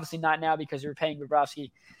guy? Obviously not now because you're paying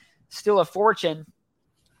Bobrovsky still a fortune.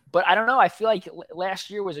 But I don't know. I feel like last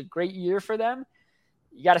year was a great year for them.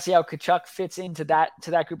 You got to see how Tkachuk fits into that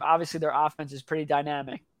group. Obviously, their offense is pretty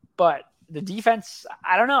dynamic, but the defense,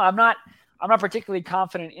 I don't know. I'm not particularly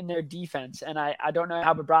confident in their defense, and I don't know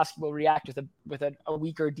how Bobrovsky will react with a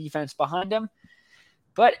weaker defense behind him.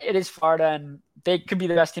 But it is Florida, and they could be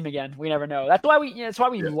the best team again. We never know. That's why we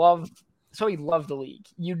love the league.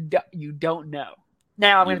 You don't know.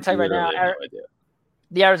 Now I'm going to tell you right now.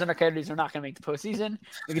 The Arizona Coyotes are not going to make the postseason.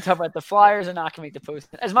 We can talk about the Flyers are not going to make the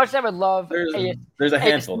postseason. As much as I would love, there's a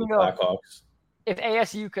handful of Blackhawks. If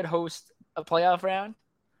ASU could host a playoff round,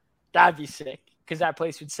 that'd be sick because that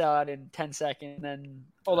place would sell out in 10 seconds. And then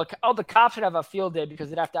all the cops would have a field day because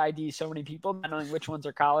they'd have to ID so many people, not knowing which ones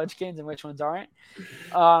are college kids and which ones aren't.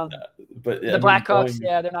 But the Blackhawks,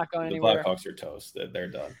 they're not going anywhere. The Blackhawks are toast. They're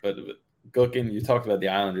done. But Gookin, you talked about the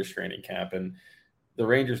Islanders training camp, and the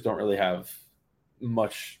Rangers don't really have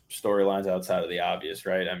much storylines outside of the obvious,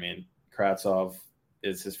 right? I mean, Kravtsov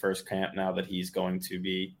is his first camp now that he's going to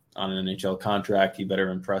be on an NHL contract. He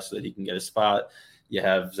better impress so that he can get a spot. You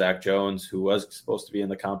have Zach Jones, who was supposed to be in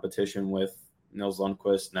the competition with Nils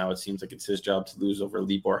Lundqvist. Now it seems like it's his job to lose over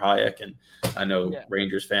Libor Hayek. And I know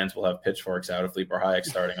Rangers fans will have pitchforks out if Libor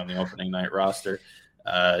Hayek's starting on the opening night roster.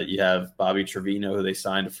 You have Bobby Trevino, who they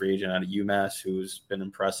signed a free agent out of UMass, who's been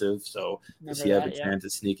impressive. So does he have a chance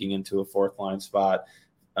of sneaking into a fourth line spot?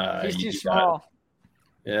 He's too small.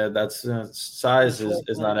 That's size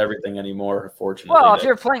is not everything anymore, unfortunately. Well, if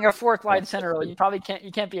you're playing a fourth line center role, you probably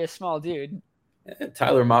can't be a small dude.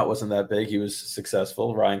 Tyler Mott wasn't that big. He was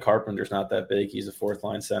successful. Ryan Carpenter's not that big. He's a fourth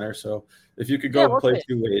line center. So if you could go play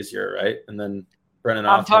two ways, you're right. And then Brennan.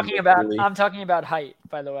 I'm talking about height,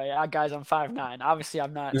 by the way. Guys, I'm 5'9". Obviously,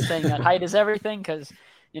 I'm not saying that height is everything because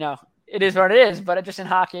it is what it is. But just in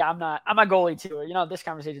hockey, I'm a goalie too. This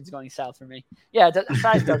conversation is going south for me. Yeah,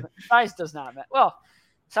 size does not matter. Well,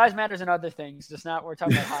 size matters in other things. Just not. We're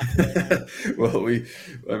talking about hockey right now.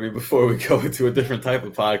 Well, before we go into a different type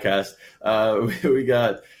of podcast, we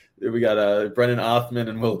got Brennan Othman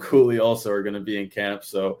and Will Cooley also are going to be in camp.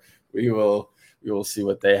 So we will see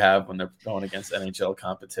what they have when they're going against NHL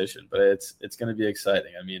competition. But it's going to be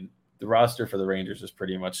exciting. I mean, the roster for the Rangers is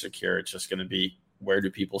pretty much secure. It's just going to be where do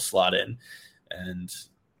people slot in. And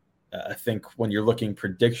I think when you're looking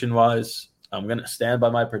prediction-wise, I'm going to stand by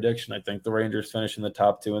my prediction. I think the Rangers finish in the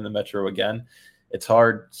top two in the Metro again. It's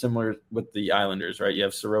hard, similar with the Islanders, right? You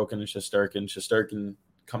have Sorokin and Shesterkin. Shesterkin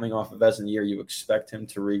coming off of Vezina year, you expect him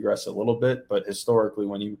to regress a little bit. But historically,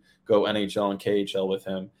 when you go NHL and KHL with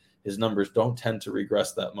him, his numbers don't tend to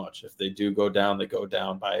regress that much. If they do go down, they go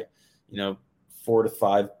down by, 4 to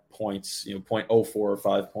 5 points, 0.04 or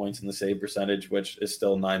 5 points in the save percentage, which is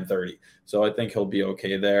still .930. So I think he'll be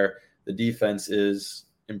okay there. The defense is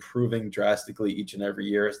improving drastically each and every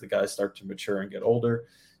year as the guys start to mature and get older.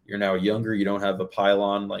 You're now younger. You don't have a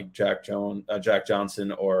pylon like Jack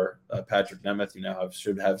Johnson or Patrick Nemeth. You now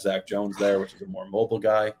should have Zach Jones there, which is a more mobile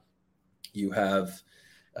guy. You have,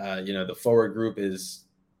 the forward group is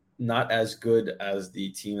not as good as the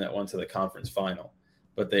team that went to the conference final,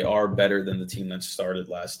 but they are better than the team that started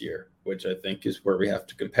last year, which I think is where we have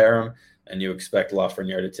to compare them. And you expect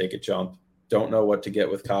Lafreniere to take a jump. Don't know what to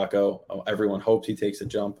get with Kakko. Everyone hopes he takes a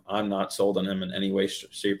jump. I'm not sold on him in any way,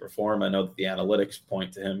 shape, or form. I know that the analytics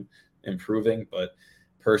point to him improving, but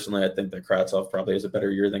personally, I think that Kravtsov probably has a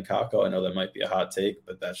better year than Kakko. I know that might be a hot take,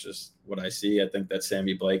 but that's just what I see. I think that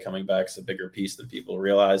Sammy Blais coming back is a bigger piece than people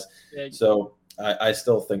realize. Yeah. So I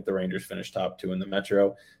still think the Rangers finish top two in the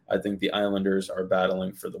Metro. I think the Islanders are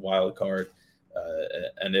battling for the wild card.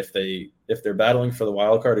 And if they're battling for the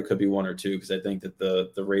wild card, it could be 1 or 2, because I think that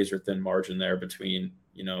the razor thin margin there between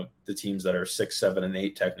the teams that are 6, 7, and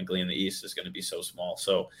 8 technically in the East is going to be so small.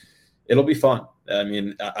 So it'll be fun. I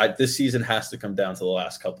mean, this season has to come down to the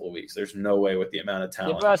last couple of weeks. There's no way with the amount of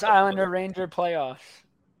talent. Give us Islander Ranger playoffs.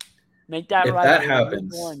 Make that if right.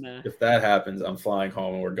 If that happens, I'm flying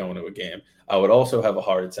home and we're going to a game. I would also have a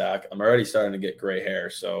heart attack. I'm already starting to get gray hair,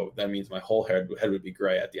 so that means my whole head would be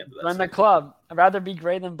gray at the end of that. Run the club. I'd rather be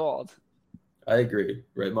gray than bald. I agree.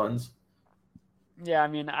 Right, Muns? Yeah, I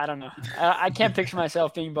mean, I don't know. I can't picture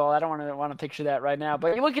myself being bald. I don't want to picture that right now.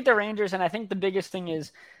 But you look at the Rangers, and I think the biggest thing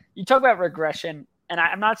is you talk about regression, and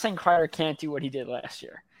I'm not saying Kreider can't do what he did last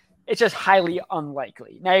year. It's just highly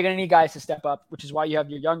unlikely. Now you're going to need guys to step up, which is why you have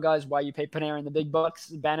your young guys, why you pay Panarin the big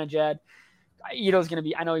bucks, Banajad. Ito's going to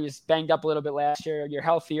be – I know he was banged up a little bit last year. You're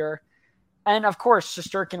healthier. And, of course,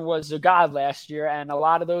 Shesterkin was a god last year, and a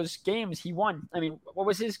lot of those games he won. I mean, what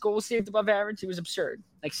was his goal saved above average? It was absurd.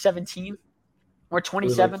 Like 17 or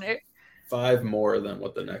 27. Like 5 more than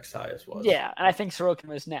what the next highest was. Yeah, and I think Sorokin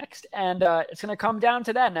was next. And it's going to come down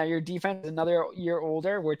to that. Now, your defense is another year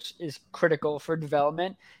older, which is critical for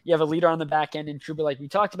development. You have a leader on the back end in Trouba, like we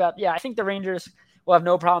talked about. Yeah, I think the Rangers will have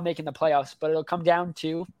no problem making the playoffs, but it'll come down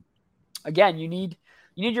to, again, you need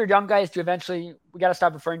your young guys to eventually – we got to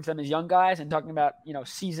stop referring to them as young guys and talking about,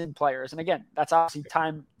 seasoned players. And, again, that's obviously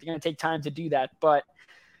time – they're going to take time to do that. But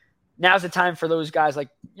now's the time for those guys like,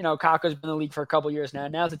 Kakko's been in the league for a couple years now.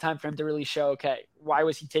 Now's the time for him to really show, okay, why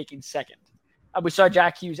was he taking second? We saw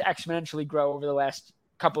Jack Hughes exponentially grow over the last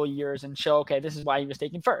couple of years and show, okay, this is why he was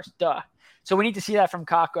taking first. Duh. So we need to see that from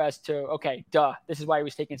Kakko as to, okay, duh, this is why he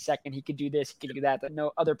was taking second. He could do this, he could do that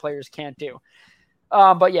no other players can't do.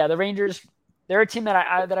 But, yeah, the Rangers – they're a team that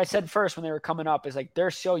I said first when they were coming up is like they're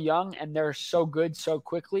so young and they're so good so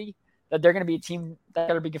quickly that they're going to be a team that are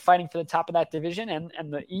going to be fighting for the top of that division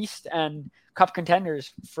and the East and Cup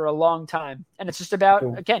contenders for a long time. And it's just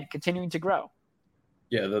about, again, continuing to grow.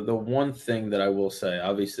 Yeah, the one thing that I will say,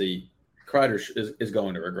 obviously, Kreider is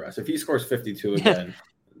going to regress. If he scores 52 again,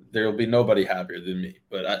 there will be nobody happier than me.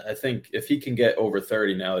 But I think if he can get over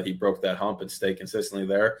 30 now that he broke that hump and stay consistently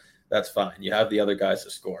there, that's fine. You have the other guys to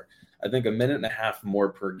score. I think a minute and a half more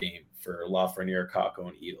per game for Lafreniere, Kakko,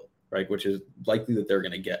 and Edel, right, which is likely that they're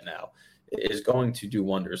going to get now, is going to do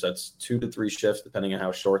wonders. That's 2 to 3 shifts, depending on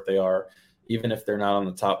how short they are. Even if they're not on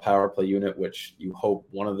the top power play unit, which you hope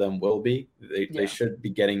one of them will be, they should be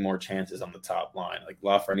getting more chances on the top line. Like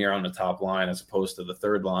Lafreniere on the top line as opposed to the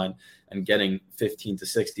third line and getting 15 to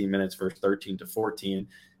 16 minutes versus 13 to 14.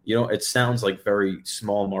 It sounds like very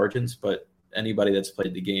small margins, but anybody that's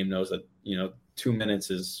played the game knows that, 2 minutes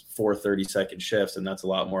is 4 30-second shifts, and that's a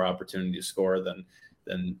lot more opportunity to score than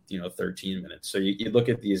 13 minutes. So you look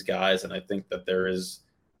at these guys, and I think that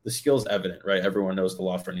the skill's evident, right? Everyone knows the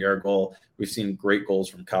Lafreniere goal. We've seen great goals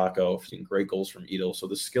from Kakko. We've seen great goals from Edel. So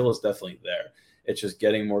the skill is definitely there. It's just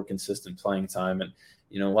getting more consistent playing time. And,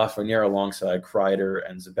 Lafreniere alongside Kreider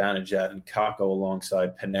and Zibanejad and Kakko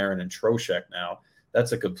alongside Panarin and Trocheck now,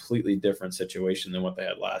 that's a completely different situation than what they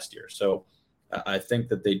had last year. So I think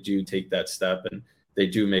that they do take that step and they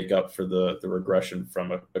do make up for the regression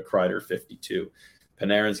from a Kreider 52.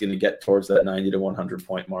 Panarin's going to get towards that 90 to 100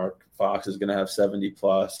 point mark. Fox is going to have 70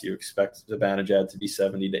 plus. You expect Zibanejad to be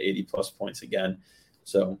 70 to 80 plus points again.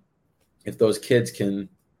 So if those kids can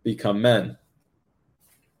become men,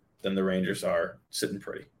 then the Rangers are sitting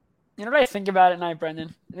pretty. You know what I think about at night,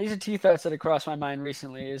 Brendan? These are 2 thoughts that have crossed my mind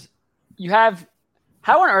recently is how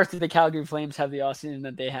on earth did the Calgary Flames have the offseason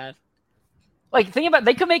that they had? Like, think about,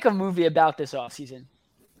 they could make a movie about this offseason.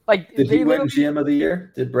 Like, did he win GM of the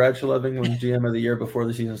year? Did Brad Shileving win GM of the year before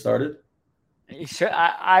the season started? Sure,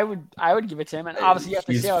 I would give it to him, and obviously you have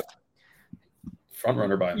to see how front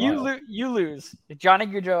runner by a mile. You lose Johnny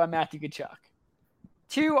Gaudreau and Matthew Tkachuk,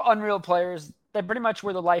 2 unreal players that pretty much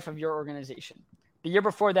were the life of your organization. The year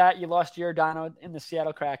before that, you lost Giordano in the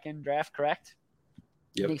Seattle Kraken draft, correct?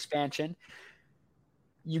 Yep. The expansion.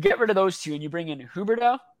 You get rid of those 2, and you bring in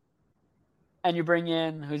Huberdeau. And you bring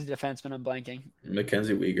in, who's the defenseman? I'm blanking.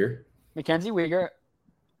 Mackenzie Weegar.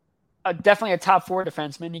 Definitely a top 4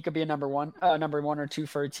 defenseman. He could be a number 1 or 2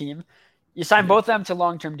 for a team. You sign both of them to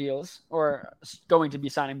long-term deals, or going to be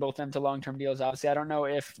signing both of them to long-term deals, obviously. I don't know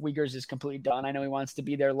if Weegar's is completely done. I know he wants to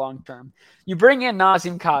be there long-term. You bring in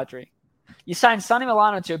Nazem Kadri. You sign Sonny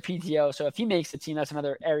Milano to a PTO, so if he makes the team, that's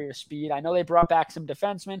another area of speed. I know they brought back some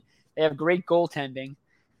defensemen. They have great goaltending.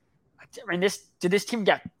 I mean, did this team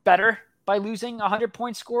get better by losing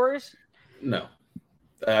 100-point scorers? No.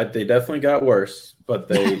 They definitely got worse, but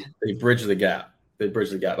they bridged the gap.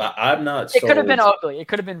 I'm not sold. It could have been ugly. It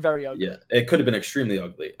could have been very ugly. Yeah, it could have been extremely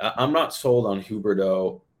ugly. I'm not sold on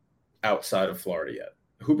Huberdeau outside of Florida yet.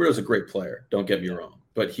 Huberdeau's a great player, don't get me wrong,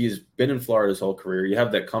 but he's been in Florida his whole career. You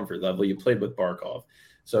have that comfort level. You played with Barkov.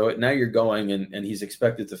 So now you're going, and he's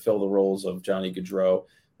expected to fill the roles of Johnny Gaudreau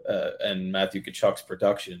and Matthew Tkachuk's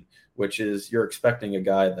production, which is you're expecting a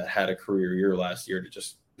guy that had a career year last year to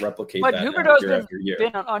just replicate that year after year.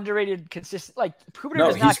 Been an underrated, consistent. Like Huberdeau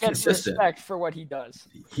does not get respect for what he does.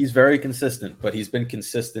 He's very consistent, but he's been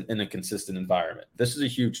consistent in a consistent environment. This is a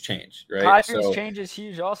huge change, right? Kadri's change is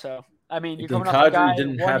huge, also. I mean, you're coming off a guy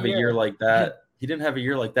didn't have a year like that. He didn't have a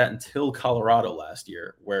year like that until Colorado last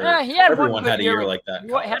year, where everyone had a year like that.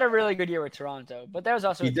 He had a really good year with Toronto, but that was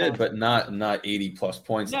also he did, but not 80+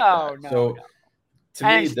 points. No. To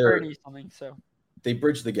me, So they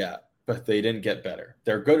bridge the gap. but they didn't get better.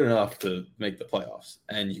 They're good enough to make the playoffs,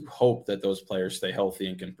 and you hope that those players stay healthy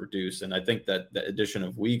and can produce. And I think that the addition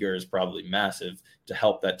of Uyghur is probably massive to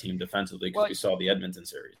help that team defensively because we saw the Edmonton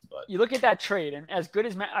series. But you look at that trade, and as good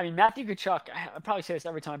as Matthew Tkachuk, I probably say this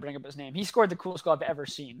every time I bring up his name. He scored the coolest goal I've ever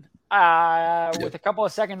seen. With a couple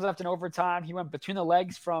of seconds left in overtime, he went between the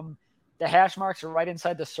legs from the hash marks or right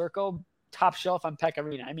inside the circle, top shelf on Pekka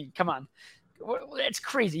Arena. I mean, come on. It's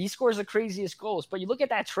crazy. He scores the craziest goals. But you look at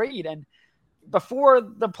that trade, and before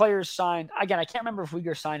the players signed, again, I can't remember if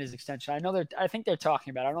Uyghur signed his extension. I think they're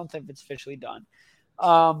talking about it. I don't think it's officially done.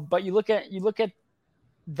 But you look at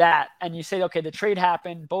that and you say, okay, the trade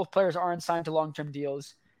happened. Both players aren't signed to long-term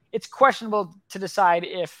deals. It's questionable to decide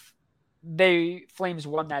if they Flames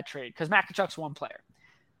won that trade because Matt Tkachuk's one player.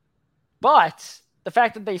 But the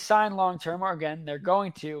fact that they signed long-term, or again, they're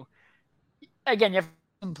going to, again, if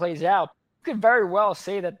it plays out, you could very well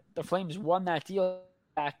say that the Flames won that deal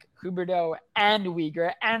back, Huberdeau and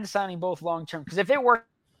Uyghur, and signing both long-term. Because if it works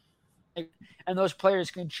and those players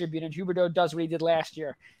contribute, and Huberdeau does what he did last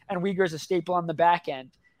year, and Uyghur is a staple on the back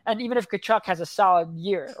end, and even if Tkachuk has a solid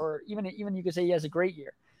year, or even you could say he has a great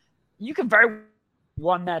year, you can very well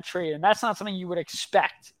won that trade. And that's not something you would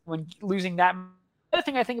expect when losing that. The other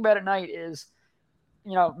thing I think about at night is,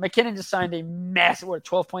 McKinnon just signed a massive,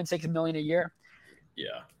 $12.6 million a year.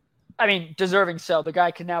 Yeah. I mean, deserving so. The guy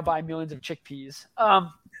can now buy millions of chickpeas.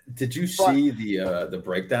 Did you see the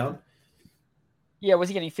breakdown? Yeah, was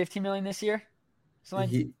he getting $15 million this year?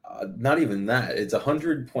 Not even that. It's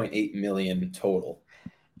 $100.8 million total,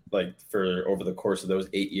 like for over the course of those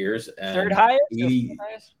 8 years. And third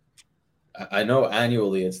highest? I know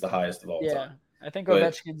annually it's the highest of all time. I think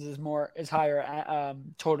Ovechkin's is higher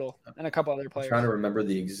total than a couple other players. I'm trying to remember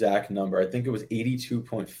the exact number. I think it was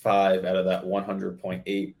 82.5 out of that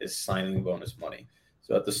 100.8 is signing bonus money.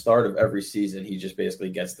 So at the start of every season, he just basically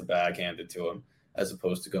gets the bag handed to him as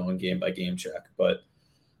opposed to going game by game check. But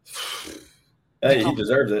hey, he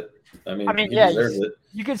deserves it. I mean, he deserves it.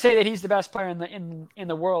 You could say that he's the best player in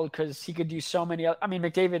the world because he could do so many.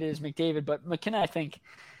 McDavid is McDavid, but McKinnon,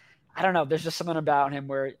 I don't know. There's just something about him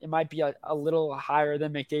where it might be a little higher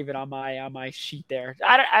than McDavid on my sheet there.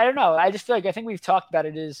 I don't know. I think we've talked about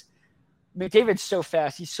it is McDavid's so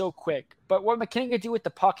fast. He's so quick. But what McKinnon could do with the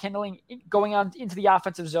puck handling going on into the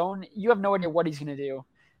offensive zone, you have no idea what he's going to do.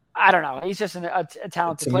 I don't know. He's just a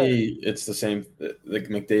talented player. To me, it's the same. Like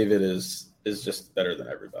McDavid is just better than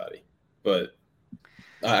everybody. But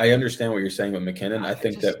I understand what you're saying with McKinnon. I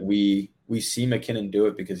think that we see McKinnon do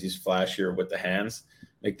it because he's flashier with the hands.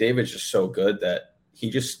 McDavid's just so good that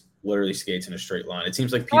he just literally skates in a straight line. It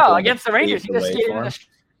seems like people against the Rangers, he just skated in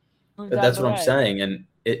a That's what I'm saying. And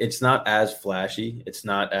it's not as flashy. It's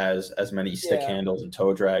not as many stick handles and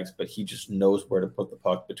toe drags, but he just knows where to put the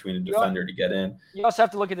puck between a defender to get in. You also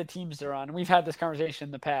have to look at the teams they're on. And we've had this conversation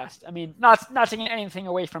in the past. I mean, not taking anything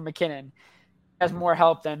away from McKinnon, has more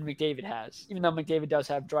help than McDavid has, even though McDavid does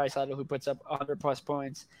have Draisaitl who puts up 100-plus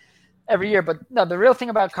points every year. But no, the real thing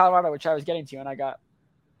about Colorado, which I was getting to, and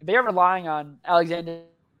they are relying on Alexander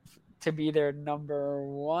to be their number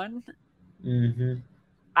one. Mm-hmm.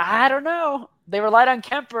 I don't know. They relied on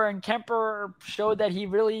Kemper, and Kemper showed that he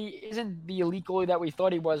really isn't the elite goalie that we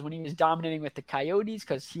thought he was when he was dominating with the Coyotes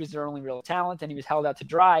because he was their only real talent and he was held out to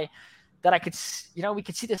dry. That we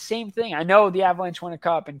could see the same thing. I know the Avalanche won a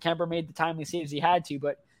cup and Kemper made the timely saves he had to,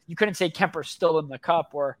 but you couldn't say Kemper's still in the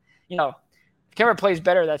cup or, if Kemper plays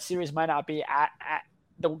better, that series might not be at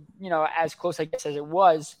the, as close, I guess, as it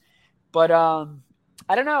was. But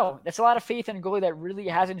I don't know. That's a lot of faith in a goalie that really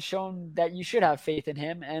hasn't shown that you should have faith in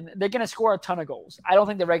him, and they're going to score a ton of goals. I don't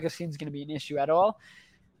think the regular season is going to be an issue at all.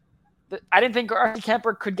 I didn't think Archie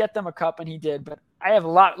Kemper could get them a cup, and he did, but I have a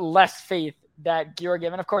lot less faith that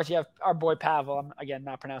Georgiev, and of course you have our boy Pavel. I'm again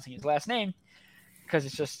not pronouncing his last name because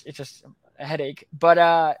it's just a headache. But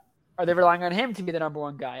are they relying on him to be the number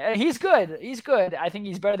one guy? And he's good. I think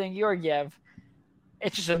he's better than Georgiev.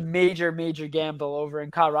 It's just a major, major gamble over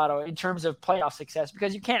in Colorado in terms of playoff success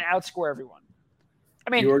because you can't outscore everyone.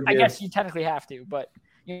 I mean, Georgiev, I guess you technically have to, but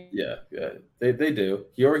yeah, they do.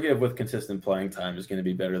 Georgiev with consistent playing time is going to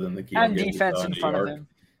be better than the Georgiev and defense in front of him.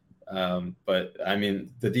 But I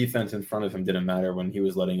mean, the defense in front of him didn't matter when he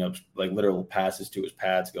was letting up like literal passes to his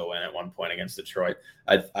pads go in at one point against Detroit.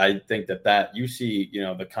 I think that you see,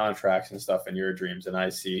 the contracts and stuff in your dreams, and I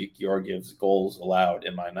see Georgiev's goals allowed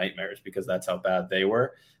in my nightmares because that's how bad they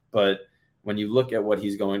were. But when you look at what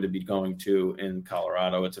he's going to be going to in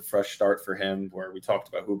Colorado, it's a fresh start for him where we talked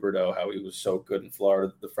about Huberdeau, how he was so good in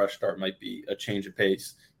Florida. The fresh start might be a change of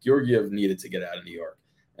pace. Georgiev needed to get out of New York.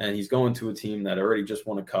 And he's going to a team that already just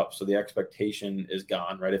won a cup, so the expectation is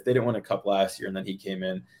gone, right? If they didn't win a cup last year and then he came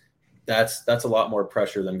in, that's a lot more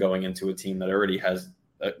pressure than going into a team that already has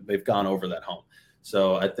they've gone over that hump.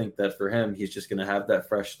 So I think that for him, he's just going to have that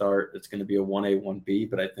fresh start. It's going to be a 1A, 1B,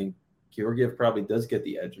 but I think Georgiev probably does get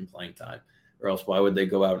the edge in playing time, or else why would they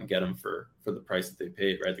go out and get him for the price that they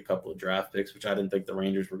paid, right? The couple of draft picks, which I didn't think the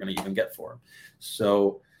Rangers were going to even get for him.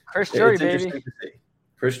 So Chris Drury, interesting to see.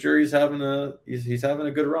 Chris Drury's having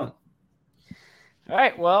a good run. All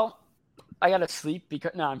right, well, I got to sleep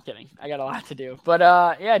because – no, I'm kidding. I got a lot to do. But,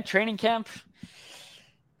 yeah, training camp,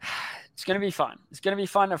 it's going to be fun. It's going to be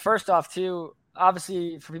fun. And first off, too,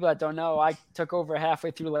 obviously, for people that don't know, I took over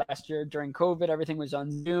halfway through last year during COVID. Everything was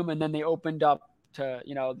on Zoom, and then they opened up to,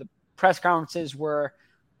 the press conferences were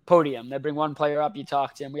podium. They bring one player up, you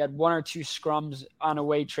talk to him. We had 1 or 2 scrums on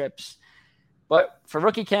away trips. But for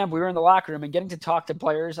rookie camp, we were in the locker room and getting to talk to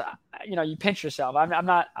players, you pinch yourself. I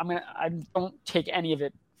don't take any of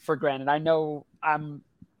it for granted. I know I'm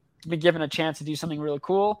been given a chance to do something really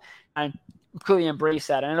cool. I completely embrace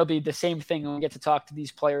that. And it'll be the same thing when we get to talk to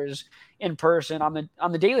these players in person on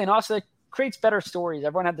the daily. And also it creates better stories.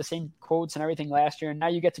 Everyone had the same quotes and everything last year. And now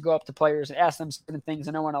you get to go up to players and ask them certain things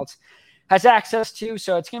that no one else has access to.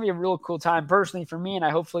 So it's going to be a real cool time personally for me, and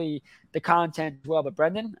hopefully the content as well. But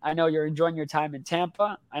Brendan, I know you're enjoying your time in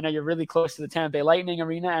Tampa. I know you're really close to the Tampa Bay Lightning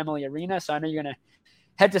Arena, Emily Arena. So I know you're going to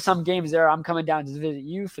head to some games there. I'm coming down to visit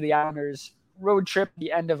you for the Islanders road trip at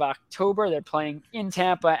the end of October. They're playing in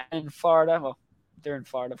Tampa and in Florida. Well, they're in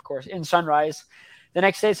Florida, of course, in Sunrise the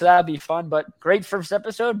next day. So that'll be fun. But great first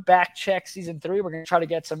episode, Backcheck Season 3. We're going to try to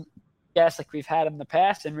get some guests like we've had in the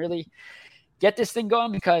past and really get this thing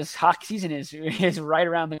going because hockey season is right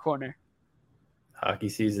around the corner. Hockey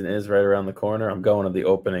season is right around the corner. I'm going to the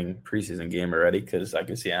opening preseason game already because I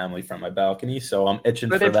can see Emily from my balcony. So I'm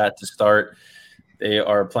itching for that to start. They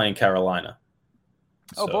are playing Carolina.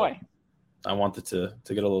 Oh, so boy. I wanted to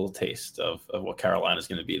get a little taste of what Carolina is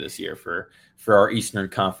going to be this year for our Eastern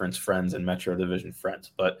Conference friends and Metro Division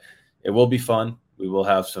friends. But it will be fun. We will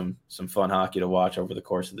have some fun hockey to watch over the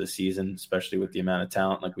course of this season, especially with the amount of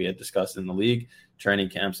talent like we had discussed in the league. Training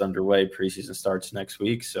camp's underway. Preseason starts next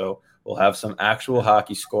week. So we'll have some actual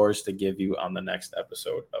hockey scores to give you on the next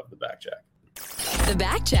episode of the Backcheck. The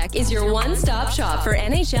Backcheck is your one-stop shop for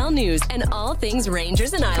NHL news and all things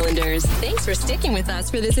Rangers and Islanders. Thanks for sticking with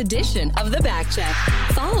us for this edition of the Backcheck.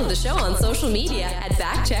 Follow the show on social media at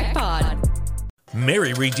Backcheck Pod.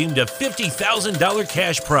 Mary redeemed a $50,000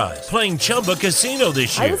 cash prize playing Chumba Casino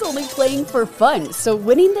this year. I was only playing for fun, so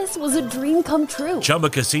winning this was a dream come true. Chumba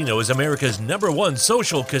Casino is America's #1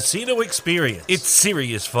 social casino experience. It's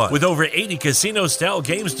serious fun. With over 80 casino-style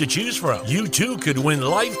games to choose from, you too could win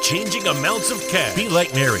life-changing amounts of cash. Be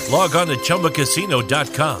like Mary. Log on to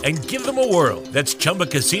ChumbaCasino.com and give them a whirl. That's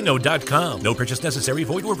ChumbaCasino.com. No purchase necessary.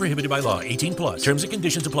 Void or prohibited by law. 18+. Terms and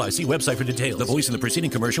conditions apply. See website for details. The voice in the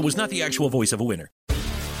preceding commercial was not the actual voice of a winner.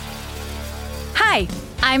 Hi,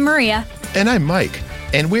 I'm Maria. And I'm Mike.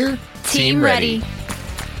 And we're Team Ready.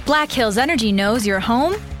 Black Hills Energy knows your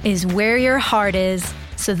home is where your heart is,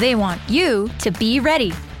 so they want you to be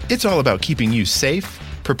ready. It's all about keeping you safe,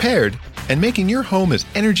 prepared, and making your home as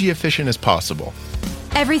energy efficient as possible.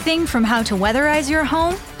 Everything from how to weatherize your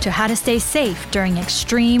home to how to stay safe during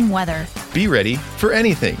extreme weather. Be ready for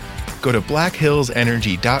anything. Go to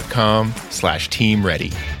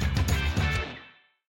blackhillsenergy.com/teamready.